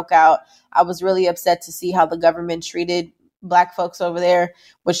really broke out, I was really upset to see how the government treated Black folks over there,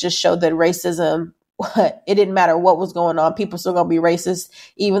 which just showed that racism, it didn't matter what was going on. People still going to be racist,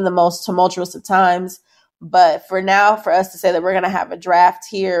 even the most tumultuous of times. But for now, for us to say that we're going to have a draft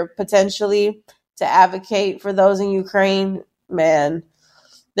here potentially to advocate for those in Ukraine, man,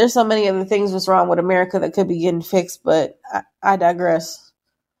 there's so many other things what's wrong with America that could be getting fixed, but I digress.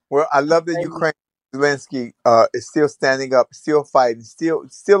 Well, I love that Ukraine Zelensky is still standing up, still fighting,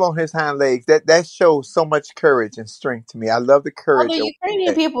 still on his hind legs. That shows so much courage and strength to me. I love the courage. Well, the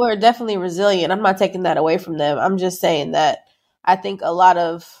Ukrainian people are definitely resilient. I'm not taking that away from them. I'm just saying that I think Joe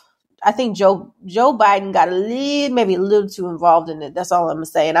Biden got maybe a little too involved in it. That's all I'm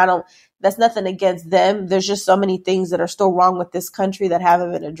saying. That's nothing against them. There's just so many things that are still wrong with this country that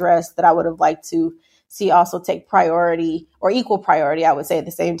haven't been addressed that I would have liked to see also take priority or equal priority, I would say, at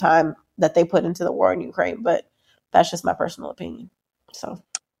the same time that they put into the war in Ukraine. But that's just my personal opinion. So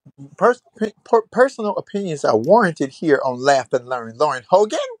personal opinions are warranted here on Laugh and Learn. Lauren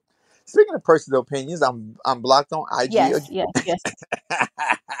Hogan. Speaking of personal opinions, I'm blocked on IG. Yes.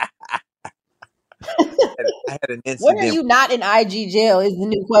 I had an incident. When are you not in IG jail is the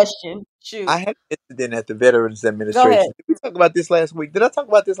new question. Shoot. I had an incident at the Veterans Administration. Did we talk about this last week? Did I talk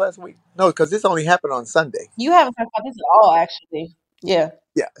about this last week? No, because this only happened on Sunday. You haven't talked about this at all, actually. Yeah.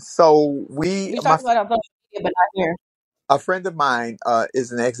 Yeah. So we talked about it on social media, but not here. A friend of mine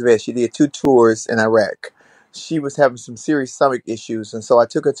is an ex-vet. She did 2 tours in Iraq. She was having some serious stomach issues, and so I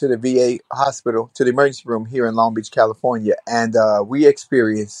took her to the VA hospital, to the emergency room here in Long Beach, California, and we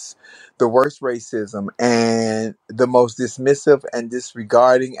experienced the worst racism and the most dismissive and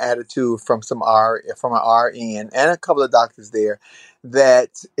disregarding attitude from an RN and a couple of doctors there,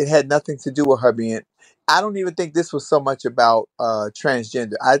 that it had nothing to do with her being. I don't even think this was so much about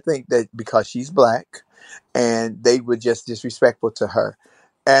transgender. I think that because she's Black, and they were just disrespectful to her,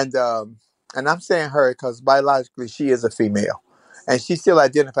 and I'm saying her because biologically she is a female, and she still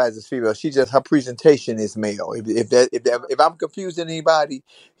identifies as female. She just, her presentation is male. If I'm confusing anybody,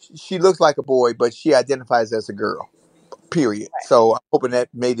 she looks like a boy, but she identifies as a girl. Period. So I'm hoping that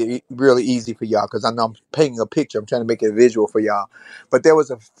made it really easy for y'all, because I know I'm painting a picture. I'm trying to make it a visual for y'all. But there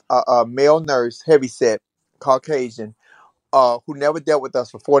was a male nurse, heavyset, Caucasian, who never dealt with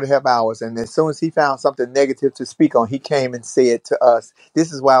us for 4.5 hours. And as soon as he found something negative to speak on, he came and said to us,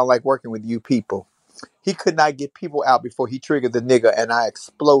 "This is why I don't like working with you people." He could not get people out before he triggered the nigger, and I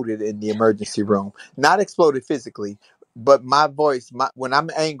exploded in the emergency room. Not exploded physically, but my voice, when I'm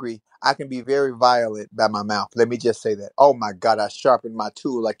angry, I can be very violent by my mouth. Let me just say that. Oh my God, I sharpened my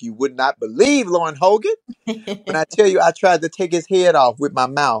tool like you would not believe, Lauren Hogan. When I tell you, I tried to take his head off with my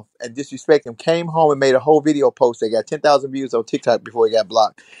mouth and disrespect him. Came home and made a whole video post. They got 10,000 views on TikTok before he got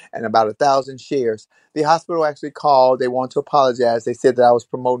blocked, and about 1,000 shares. The hospital actually called. They wanted to apologize. They said that I was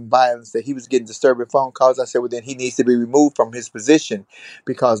promoting violence, that he was getting disturbing phone calls. I said, well, then he needs to be removed from his position,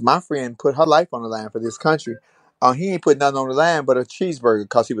 because my friend put her life on the line for this country. He ain't put nothing on the line but a cheeseburger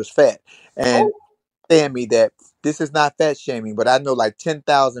because he was fat. And saying me that this is not fat shaming, but I know like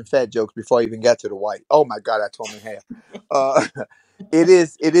 10,000 fat jokes before I even got to the white. Oh my God, I tore him in half. It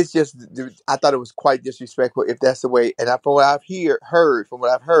is just, I thought it was quite disrespectful if that's the way. And from what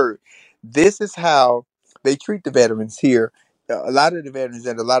I've heard, this is how they treat the veterans here. A lot of the veterans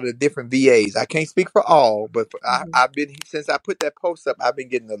and a lot of the different VAs. I can't speak for all, but I've been, since I put that post up, I've been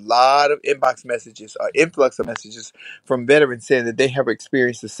getting a lot of inbox messages, influx of messages from veterans saying that they have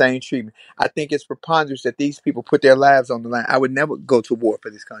experienced the same treatment. I think it's preponderance that these people put their lives on the line. I would never go to war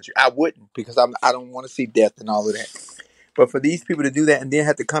for this country. I wouldn't, because I don't want to see death and all of that. But for these people to do that and then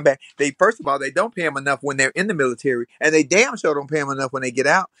have to come back, first of all, they don't pay them enough when they're in the military, and they damn sure don't pay them enough when they get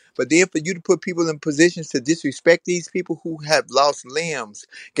out. But then for you to put people in positions to disrespect these people who have lost limbs,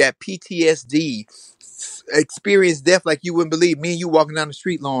 got PTSD, experienced death like you wouldn't believe. Me and you walking down the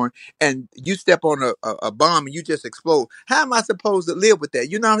street, Lauren, and you step on a bomb and you just explode. How am I supposed to live with that?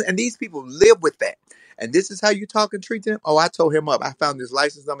 You know, and these people live with that. And this is how you talk and treat them? Oh, I told him up. I found his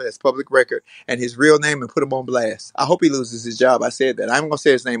license number, that's public record, and his real name, and put him on blast. I hope he loses his job. I said that. I'm going to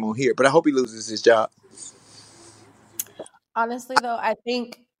say his name on here, but I hope he loses his job. Honestly, though,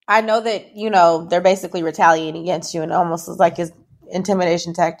 I know that, they're basically retaliating against you, and almost is like his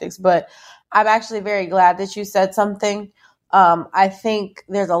intimidation tactics. But I'm actually very glad that you said something. I think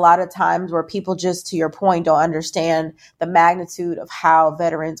there's a lot of times where people just, to your point, don't understand the magnitude of how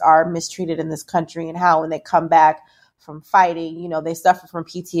veterans are mistreated in this country, and how when they come back from fighting, you know, they suffer from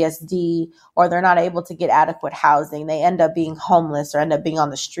PTSD, or they're not able to get adequate housing. They end up being homeless or end up being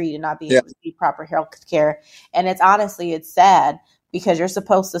on the street and not being able to see proper health care. And it's sad because you're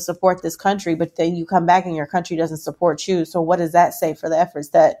supposed to support this country, but then you come back and your country doesn't support you. So what does that say for the efforts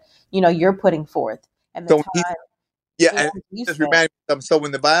that, you know, you're putting forth and the time? Yeah, and just remind me of something. So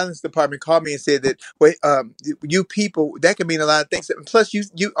when the violence department called me and said that, wait, you people, that can mean a lot of things. And plus, you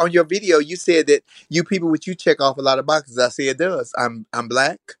on your video, you said that you people, which you check off a lot of boxes. I say it does. I'm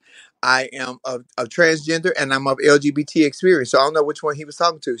Black, I am of transgender, and I'm of LGBT experience. So I don't know which one he was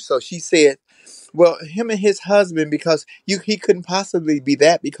talking to. So she said, well, him and his husband, because he couldn't possibly be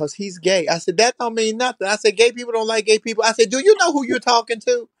that because he's gay. I said, that don't mean nothing. I said, gay people don't like gay people. I said, do you know who you're talking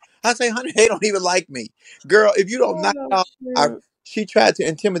to? I say, honey, they don't even like me. Girl, if you don't knock it off, she tried to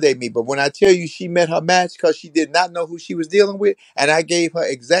intimidate me. But when I tell you she met her match because she did not know who she was dealing with, and I gave her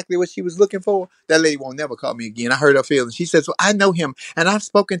exactly what she was looking for, that lady won't never call me again. I heard her feelings. She says, well, I know him, and I've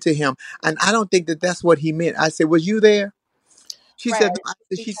spoken to him, and I don't think that that's what he meant. I said, was you there? She said,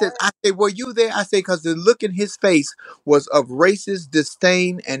 I said, were you there? I said, because the look in his face was of racist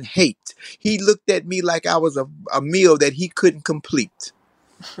disdain and hate. He looked at me like I was a meal that he couldn't complete.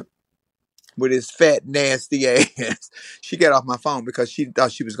 With his fat, nasty ass. She got off my phone because she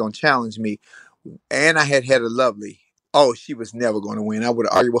thought she was going to challenge me. And I had a lovely. Oh, she was never going to win. I would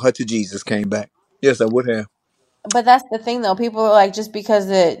have argued with her till Jesus came back. Yes, I would have. But that's the thing, though. People are like, just because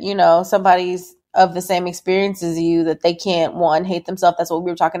that, you know, somebody's of the same experience as you, that they can't, one, hate themselves. That's what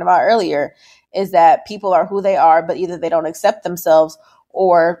we were talking about earlier, is that people are who they are, but either they don't accept themselves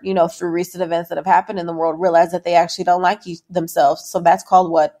or, you know, through recent events that have happened in the world, realize that they actually don't like themselves. So that's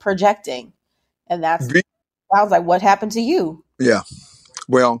called what? Projecting. And I was like, what happened to you? Yeah.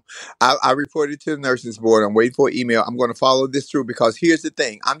 Well, I reported to the nurses board. I'm waiting for an email. I'm going to follow this through because here's the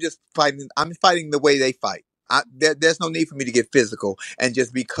thing. I'm fighting the way they fight. There's no need for me to get physical and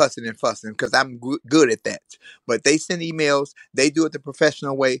just be cussing and fussing because I'm good at that. But they send emails. They do it the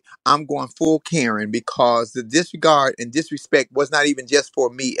professional way. I'm going full Karen because the disregard and disrespect was not even just for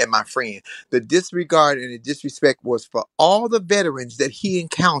me and my friend. The disregard and the disrespect was for all the veterans that he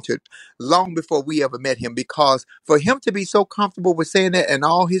encountered long before we ever met him, because for him to be so comfortable with saying that, and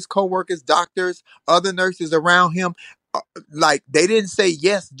all his coworkers, doctors, other nurses around him, like they didn't say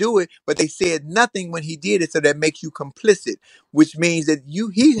yes, do it, but they said nothing when he did it, so that makes you complicit, which means that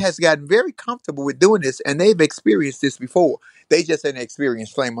he has gotten very comfortable with doing this, and they've experienced this before. They just didn't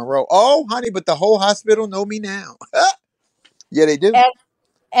experience Flame Monroe. Oh, honey, but the whole hospital know me now. Yeah, they do.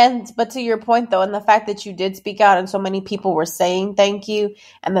 But to your point, though, and the fact that you did speak out and so many people were saying thank you,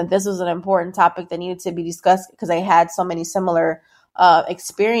 and that this was an important topic that needed to be discussed because they had so many similar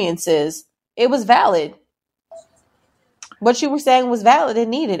experiences, it was valid. What you were saying was valid and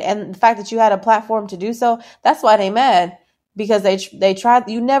needed. And the fact that you had a platform to do so, that's why they mad. Because they tried.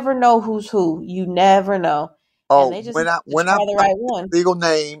 You never know who's who. You never know. Oh, and they just when I the right one. Legal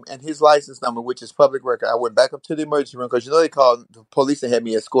name and his license number, which is public record, I went back up to the emergency room because they called the police and had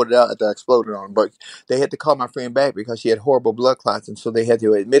me escorted out after I exploded on them. But they had to call my friend back because she had horrible blood clots, and so they had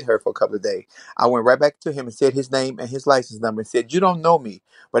to admit her for a couple of days. I went right back to him and said his name and his license number and said, you don't know me,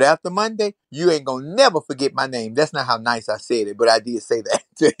 but after Monday, you ain't gonna never forget my name. That's not how nice I said it, but I did say that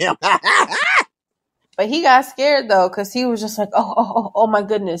to him. But he got scared, though, because he was just like, oh my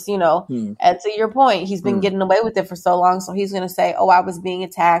goodness, you know. And to your point, he's been getting away with it for so long. So he's going to say, oh, I was being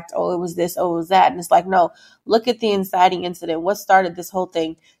attacked. Oh, it was this. Oh, it was that. And it's like, no, look at the inciting incident. What started this whole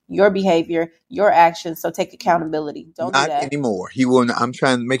thing? Your behavior, your actions. So take accountability. Don't not do that anymore. He will. I'm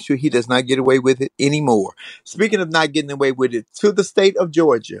trying to make sure he does not get away with it anymore. Speaking of not getting away with it, to the state of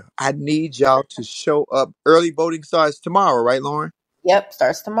Georgia, I need y'all to show up. Early voting starts tomorrow, right, Lauren? Yep,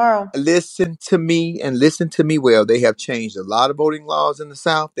 starts tomorrow. Listen to me and listen to me well. They have changed a lot of voting laws in the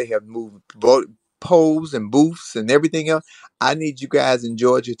South. They have moved polls and booths and everything else. I need you guys in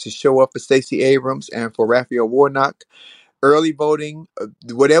Georgia to show up for Stacey Abrams and for Raphael Warnock. Early voting,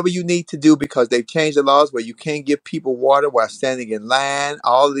 whatever you need to do, because they've changed the laws where you can't give people water while standing in line.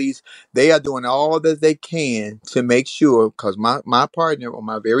 All these, they are doing all that they can to make sure, because my partner, or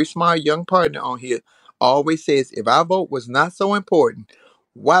my very smart young partner on here, always says, if our vote was not so important,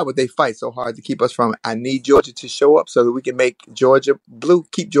 why would they fight so hard to keep us from it? I need Georgia to show up so that we can make Georgia blue,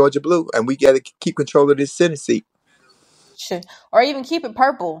 keep Georgia blue, and we got to keep control of this Senate seat. Sure. Or even keep it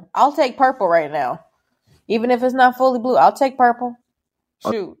purple. I'll take purple right now. Even if it's not fully blue, I'll take purple.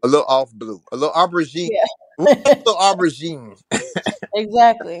 Shoot. A little off blue. A little aubergine. Yeah. A little aubergine.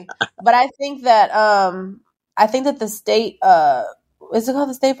 Exactly. But I think that the state is it called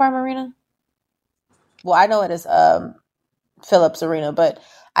the State Farm Arena? Well, I know it is Phillips Arena, but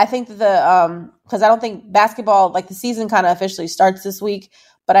I think that because I don't think basketball, like the season kind of officially starts this week,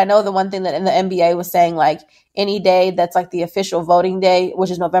 but I know the one thing that in the NBA was saying, like any day that's like the official voting day, which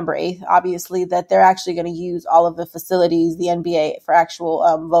is November 8th, obviously, that they're actually going to use all of the facilities, the NBA, for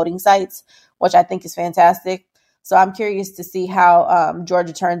actual voting sites, which I think is fantastic. So I'm curious to see how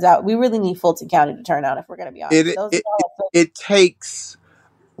Georgia turns out. We really need Fulton County to turn out, if we're going to be honest. It takes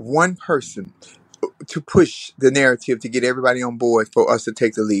one person to push the narrative to get everybody on board for us to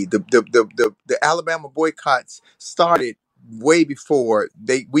take the lead. The Alabama boycotts started way before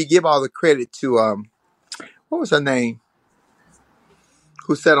we give all the credit to what was her name?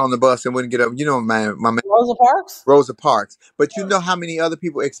 Who sat on the bus and wouldn't get up? You know, my Rosa Parks. Rosa Parks. But you know how many other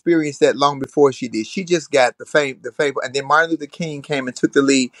people experienced that long before she did. She just got the fame, and then Martin Luther King came and took the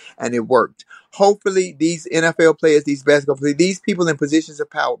lead, and it worked. Hopefully, these NFL players, these basketball players, these people in positions of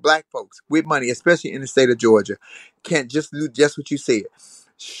power, black folks with money, especially in the state of Georgia, can't just do just what you said.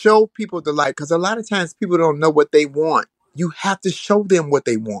 Show people the light, because a lot of times people don't know what they want. You have to show them what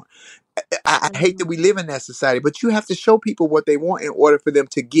they want. I hate that we live in that society, but you have to show people what they want in order for them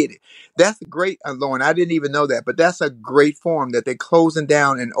to get it. That's great, Lauren. I didn't even know that, but that's a great forum that they're closing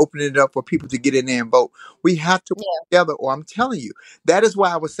down and opening it up for people to get in there and vote. We have to work together, or I'm telling you, that is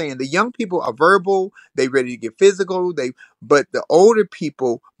why I was saying the young people are verbal, they ready to get physical, but the older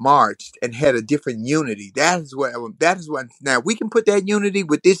people marched and had a different unity. That is what. Now we can put that unity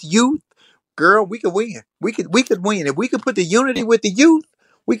with this youth, girl. We could win. We could win if we could put the unity with the youth.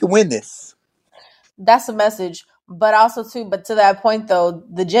 We can win this. That's a message. But also, but to that point, though,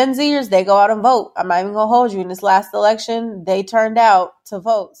 the Gen Zers, they go out and vote. I'm not even going to hold you. In this last election, they turned out to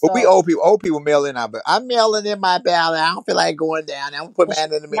vote. So. But we old people mail in our ballot. I'm mailing in my ballot. I don't feel like going down. I'm going to put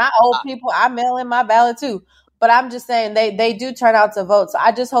mine in the mail. Not old people. I mail in my ballot, too. But I'm just saying they do turn out to vote. So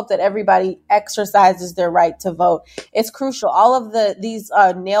I just hope that everybody exercises their right to vote. It's crucial. All of these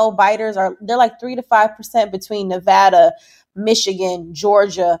nail biters they're like 3 to 5% between Nevada, Michigan,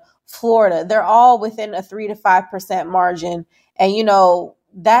 Georgia, Florida. They're all within a 3 to 5% margin. And, you know,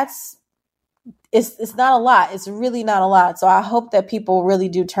 it's not a lot. It's really not a lot. So I hope that people really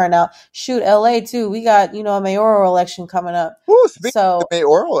do turn out. Shoot, LA too. We got, a mayoral election coming up. Speaking of the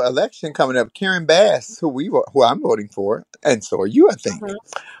mayoral election coming up, Karen Bass, who I'm voting for, and so are you, I think.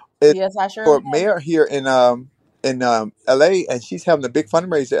 Mm-hmm. Yes, I sure for mayor here in LA, and she's having a big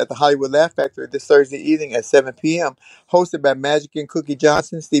fundraiser at the Hollywood Laugh Factory this Thursday evening at 7 p.m. hosted by Magic and Cookie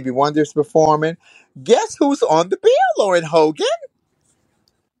Johnson. Stevie Wonder's performing. Guess who's on the bill, Lauren Hogan?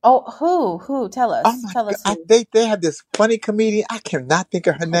 Oh, who? Tell us. Oh my God. They have this funny comedian. I cannot think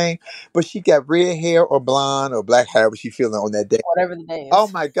of her name, but she got red hair or blonde or black hair, what she feeling on that day. Whatever the day is. Oh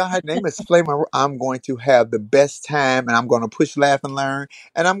my God, her name is Flavor. I'm going to have the best time, and I'm going to push Laugh and Learn,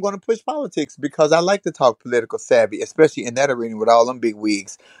 and I'm going to push politics because I like to talk political savvy, especially in that arena with all them big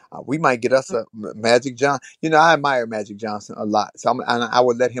wigs. We might get us a Magic Johnson. I admire Magic Johnson a lot, so I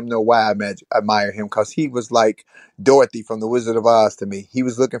would let him know why I admire him, because he was like Dorothy from The Wizard of Oz to me. He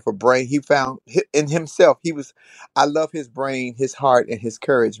was looking for brain. He found in himself. I love his brain, his heart, and his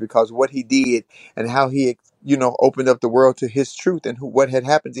courage, because what he did and how he opened up the world to his truth and what had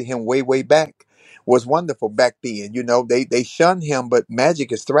happened to him way back was wonderful back then. They shunned him, but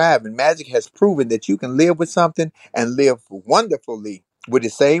Magic is thriving. Magic has proven that you can live with something and live wonderfully with the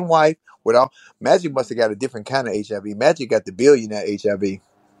same wife. Magic must have got a different kind of HIV. Magic got the billionaire HIV.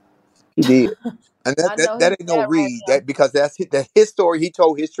 He did. And that ain't no read, because that's his story. He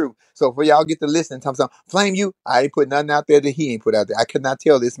told his truth. So for y'all get to listen, Flame you, I ain't put nothing out there that he ain't put out there. I could not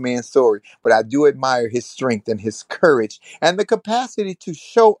tell this man's story, but I do admire his strength and his courage and the capacity to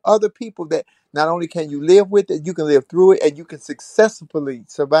show other people that not only can you live with it, you can live through it, and you can successfully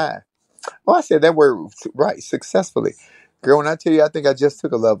survive. Oh, I said that word right, successfully. Girl, when I tell you, I think I just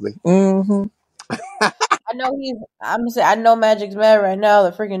took a lovely. Mm-hmm. I know Magic's mad right now.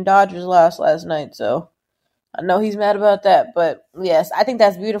 The freaking Dodgers lost last night, so I know he's mad about that. But yes, I think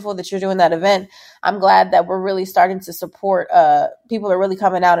that's beautiful that you're doing that event. I'm glad that we're really starting to support. People are really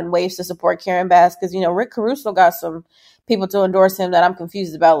coming out in waves to support Karen Bass, because Rick Caruso got some people to endorse him that I'm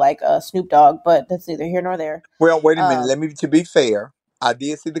confused about, like Snoop Dogg. But that's neither here nor there. Well, wait a minute. To be fair, I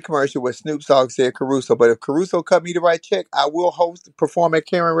did see the commercial where Snoop Dogg said Caruso, but if Caruso cut me the right check, I will perform at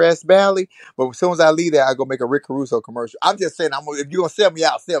Karen Bass Valley. But as soon as I leave there, I go make a Rick Caruso commercial. I'm just saying, if you're gonna sell me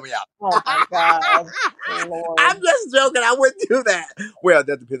out, sell me out. Oh my God, Lord. I'm just joking. I wouldn't do that. Well,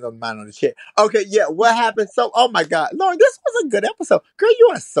 that depends on mine on the check. Okay, yeah. What happened? So, oh my God, Lauren, this was a good episode. Girl,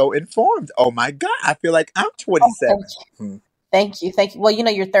 you are so informed. Oh my God, I feel like I'm 27. Thank you. Well,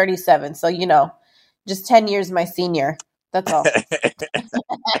 you're 37, so just 10 years my senior. That's all.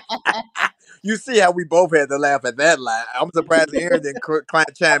 You see how we both had to laugh at that line. I'm surprised Aaron didn't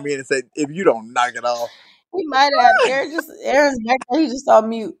chime in and say, if you don't knock it off. He might have. Aaron's back there. He just on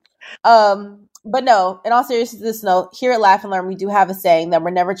mute. But no, in all seriousness, no, here at Laugh and Learn, we do have a saying that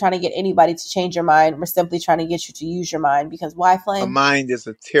we're never trying to get anybody to change your mind. We're simply trying to get you to use your mind, because why, Flame? A mind is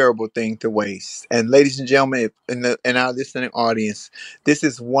a terrible thing to waste. And ladies and gentlemen, in our listening audience, this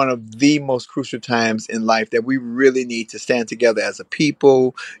is one of the most crucial times in life that we really need to stand together as a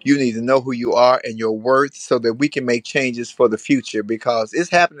people. You need to know who you are and your worth so that we can make changes for the future, because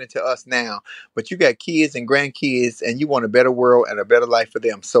it's happening to us now. But you got kids and grandkids, and you want a better world and a better life for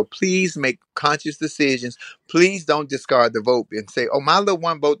them. So please make conscious decisions. Please don't discard the vote and say, oh, my little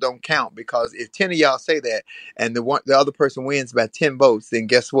one vote don't count, because if 10 of y'all say that and the other person wins by 10 votes, then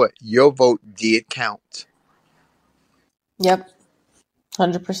guess what? Your vote did count. Yep.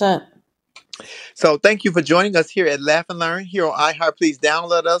 100%. So thank you for joining us here at Laugh and Learn here on iHeart. Please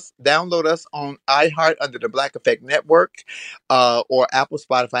download us on iHeart under the Black Effect Network, or Apple,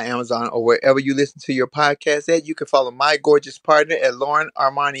 Spotify, Amazon, or wherever you listen to your podcast at. You can follow my gorgeous partner at Lauren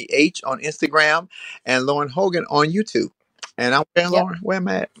Armani H on Instagram and Lauren Hogan on YouTube. And I'm Lauren. Where am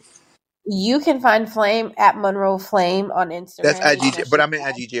I at? You can find Flame at Monroe Flame on Instagram. That's IG, but I'm in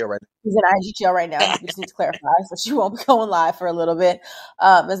IG jail right now. He's in IG jail right now. We just need to clarify, so she won't be going live for a little bit.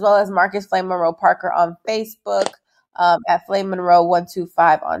 As well as Marcus Flame Monroe Parker on Facebook, at Flame Monroe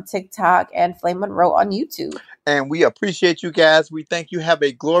 125 on TikTok, and Flame Monroe on YouTube. And we appreciate you guys. We thank you. Have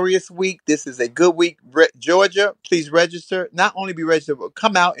a glorious week. This is a good week. Georgia, please register. Not only be registered, but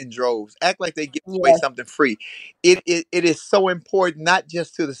come out in droves. Act like they give away something free. It is so important, not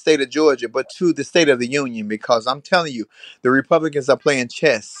just to the state of Georgia, but to the state of the union, because I'm telling you, the Republicans are playing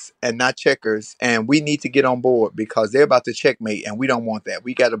chess and not checkers. And we need to get on board, because they're about to checkmate, and we don't want that.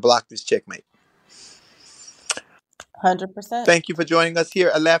 We got to block this checkmate. 100%. Thank you for joining us here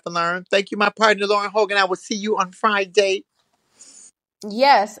at Laugh and Learn. Thank you, my partner, Lauren Hogan. I will see you on Friday.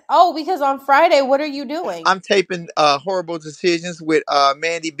 Yes. Oh, because on Friday, what are you doing? I'm taping Horrible Decisions with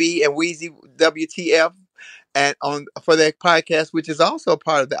Mandy B and Weezy WTF, and for that podcast, which is also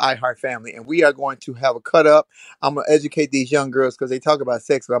part of the iHeart family. And we are going to have a cut up. I'm gonna educate these young girls, because they talk about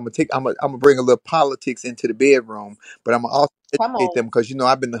sex, but I'm gonna bring a little politics into the bedroom. But I'm gonna also educate them, because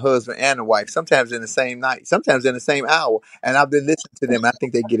I've been the husband and the wife, sometimes in the same night, sometimes in the same hour, and I've been listening to them. I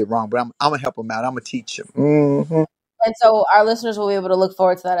think they get it wrong, but I'm gonna help them out. I'm gonna teach them. Mm-hmm. And so our listeners will be able to look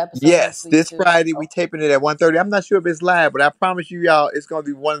forward to that episode. Yes, this Friday we taping it at 1:30. I'm not sure if it's live, but I promise you, y'all, it's going to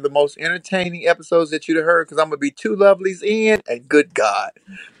be one of the most entertaining episodes that you'd have heard, because I'm going to be two lovelies in, and good God.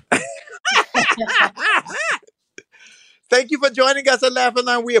 Thank you for joining us at Laugh and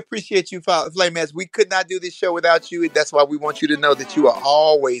Learn. We appreciate you, Flameheads. We could not do this show without you. That's why we want you to know that you are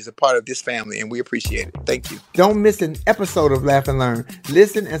always a part of this family, and we appreciate it. Thank you. Don't miss an episode of Laugh and Learn.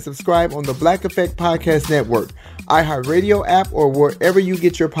 Listen and subscribe on the Black Effect Podcast Network, iHeartRadio app, or wherever you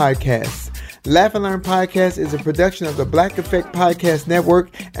get your podcasts. Laugh and Learn Podcast is a production of the Black Effect Podcast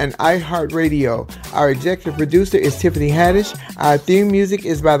Network and iHeartRadio. Our executive producer is Tiffany Haddish. Our theme music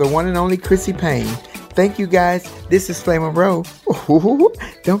is by the one and only Chrissy Payne. Thank you, guys. This is Flame Monroe.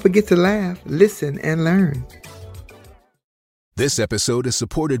 Don't forget to laugh, listen, and learn. This episode is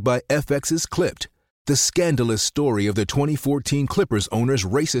supported by FX's Clipped, the scandalous story of the 2014 Clippers owner's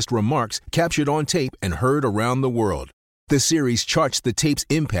racist remarks captured on tape and heard around the world. The series charts the tape's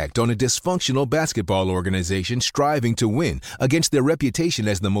impact on a dysfunctional basketball organization striving to win against their reputation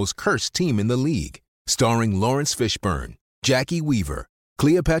as the most cursed team in the league. Starring Lawrence Fishburne, Jackie Weaver,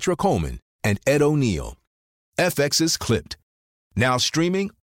 Cleopatra Coleman, and Ed O'Neill. FX's Clipped. Now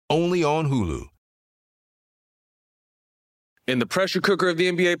streaming only on Hulu. In the pressure cooker of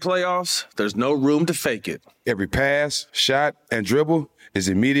the NBA playoffs, there's no room to fake it. Every pass, shot, and dribble is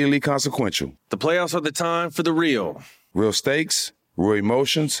immediately consequential. The playoffs are the time for the real. Real stakes, real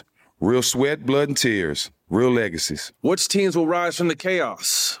emotions, real sweat, blood, and tears. Real legacies. Which teams will rise from the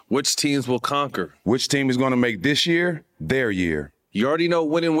chaos? Which teams will conquer? Which team is going to make this year their year? You already know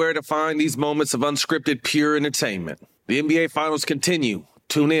when and where to find these moments of unscripted, pure entertainment. The NBA Finals continue.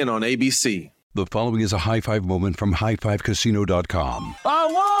 Tune in on ABC. The following is a high-five moment from highfivecasino.com. I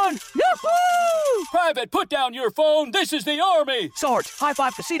won! Yahoo! Private, put down your phone. This is the Army. Sarge, High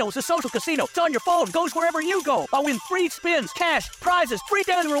Five Casino is a social casino. It's on your phone. Goes wherever you go. I win free spins, cash, prizes, free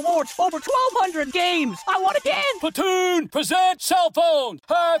daily rewards, over 1,200 games. I won again. Platoon, present cell phone.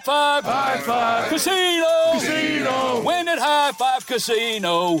 High Five. High Five. Casino. Casino. Win at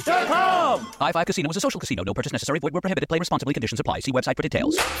highfivecasino.com. High Five Casino is a social casino. No purchase necessary. Void where prohibited. Play responsibly. Conditions apply. See website for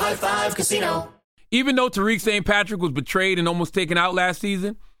details. High Five Casino. Even though Tariq St. Patrick was betrayed and almost taken out last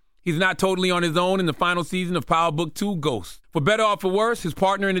season, he's not totally on his own in the final season of Power Book 2 Ghost. For better or for worse, his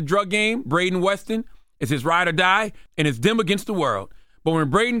partner in the drug game, Braden Weston, is his ride or die, and it's them against the world. But when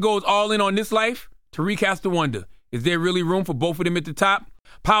Braden goes all in on this life, Tariq has to wonder, is there really room for both of them at the top?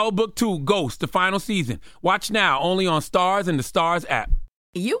 Power Book 2 Ghost, the final season. Watch now, only on Starz and the Starz app.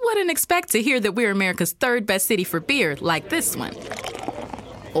 You wouldn't expect to hear that we're America's third best city for beer like this one.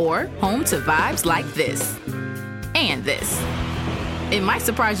 Or home to vibes like this. And this. It might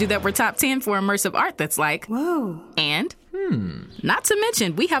surprise you that we're top 10 for immersive art that's like, whoa. And, not to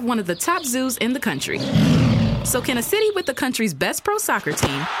mention, we have one of the top zoos in the country. So can a city with the country's best pro soccer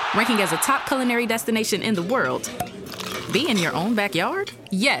team, ranking as a top culinary destination in the world, be in your own backyard?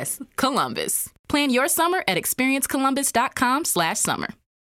 Yes, Columbus. Plan your summer at experiencecolumbus.com/summer.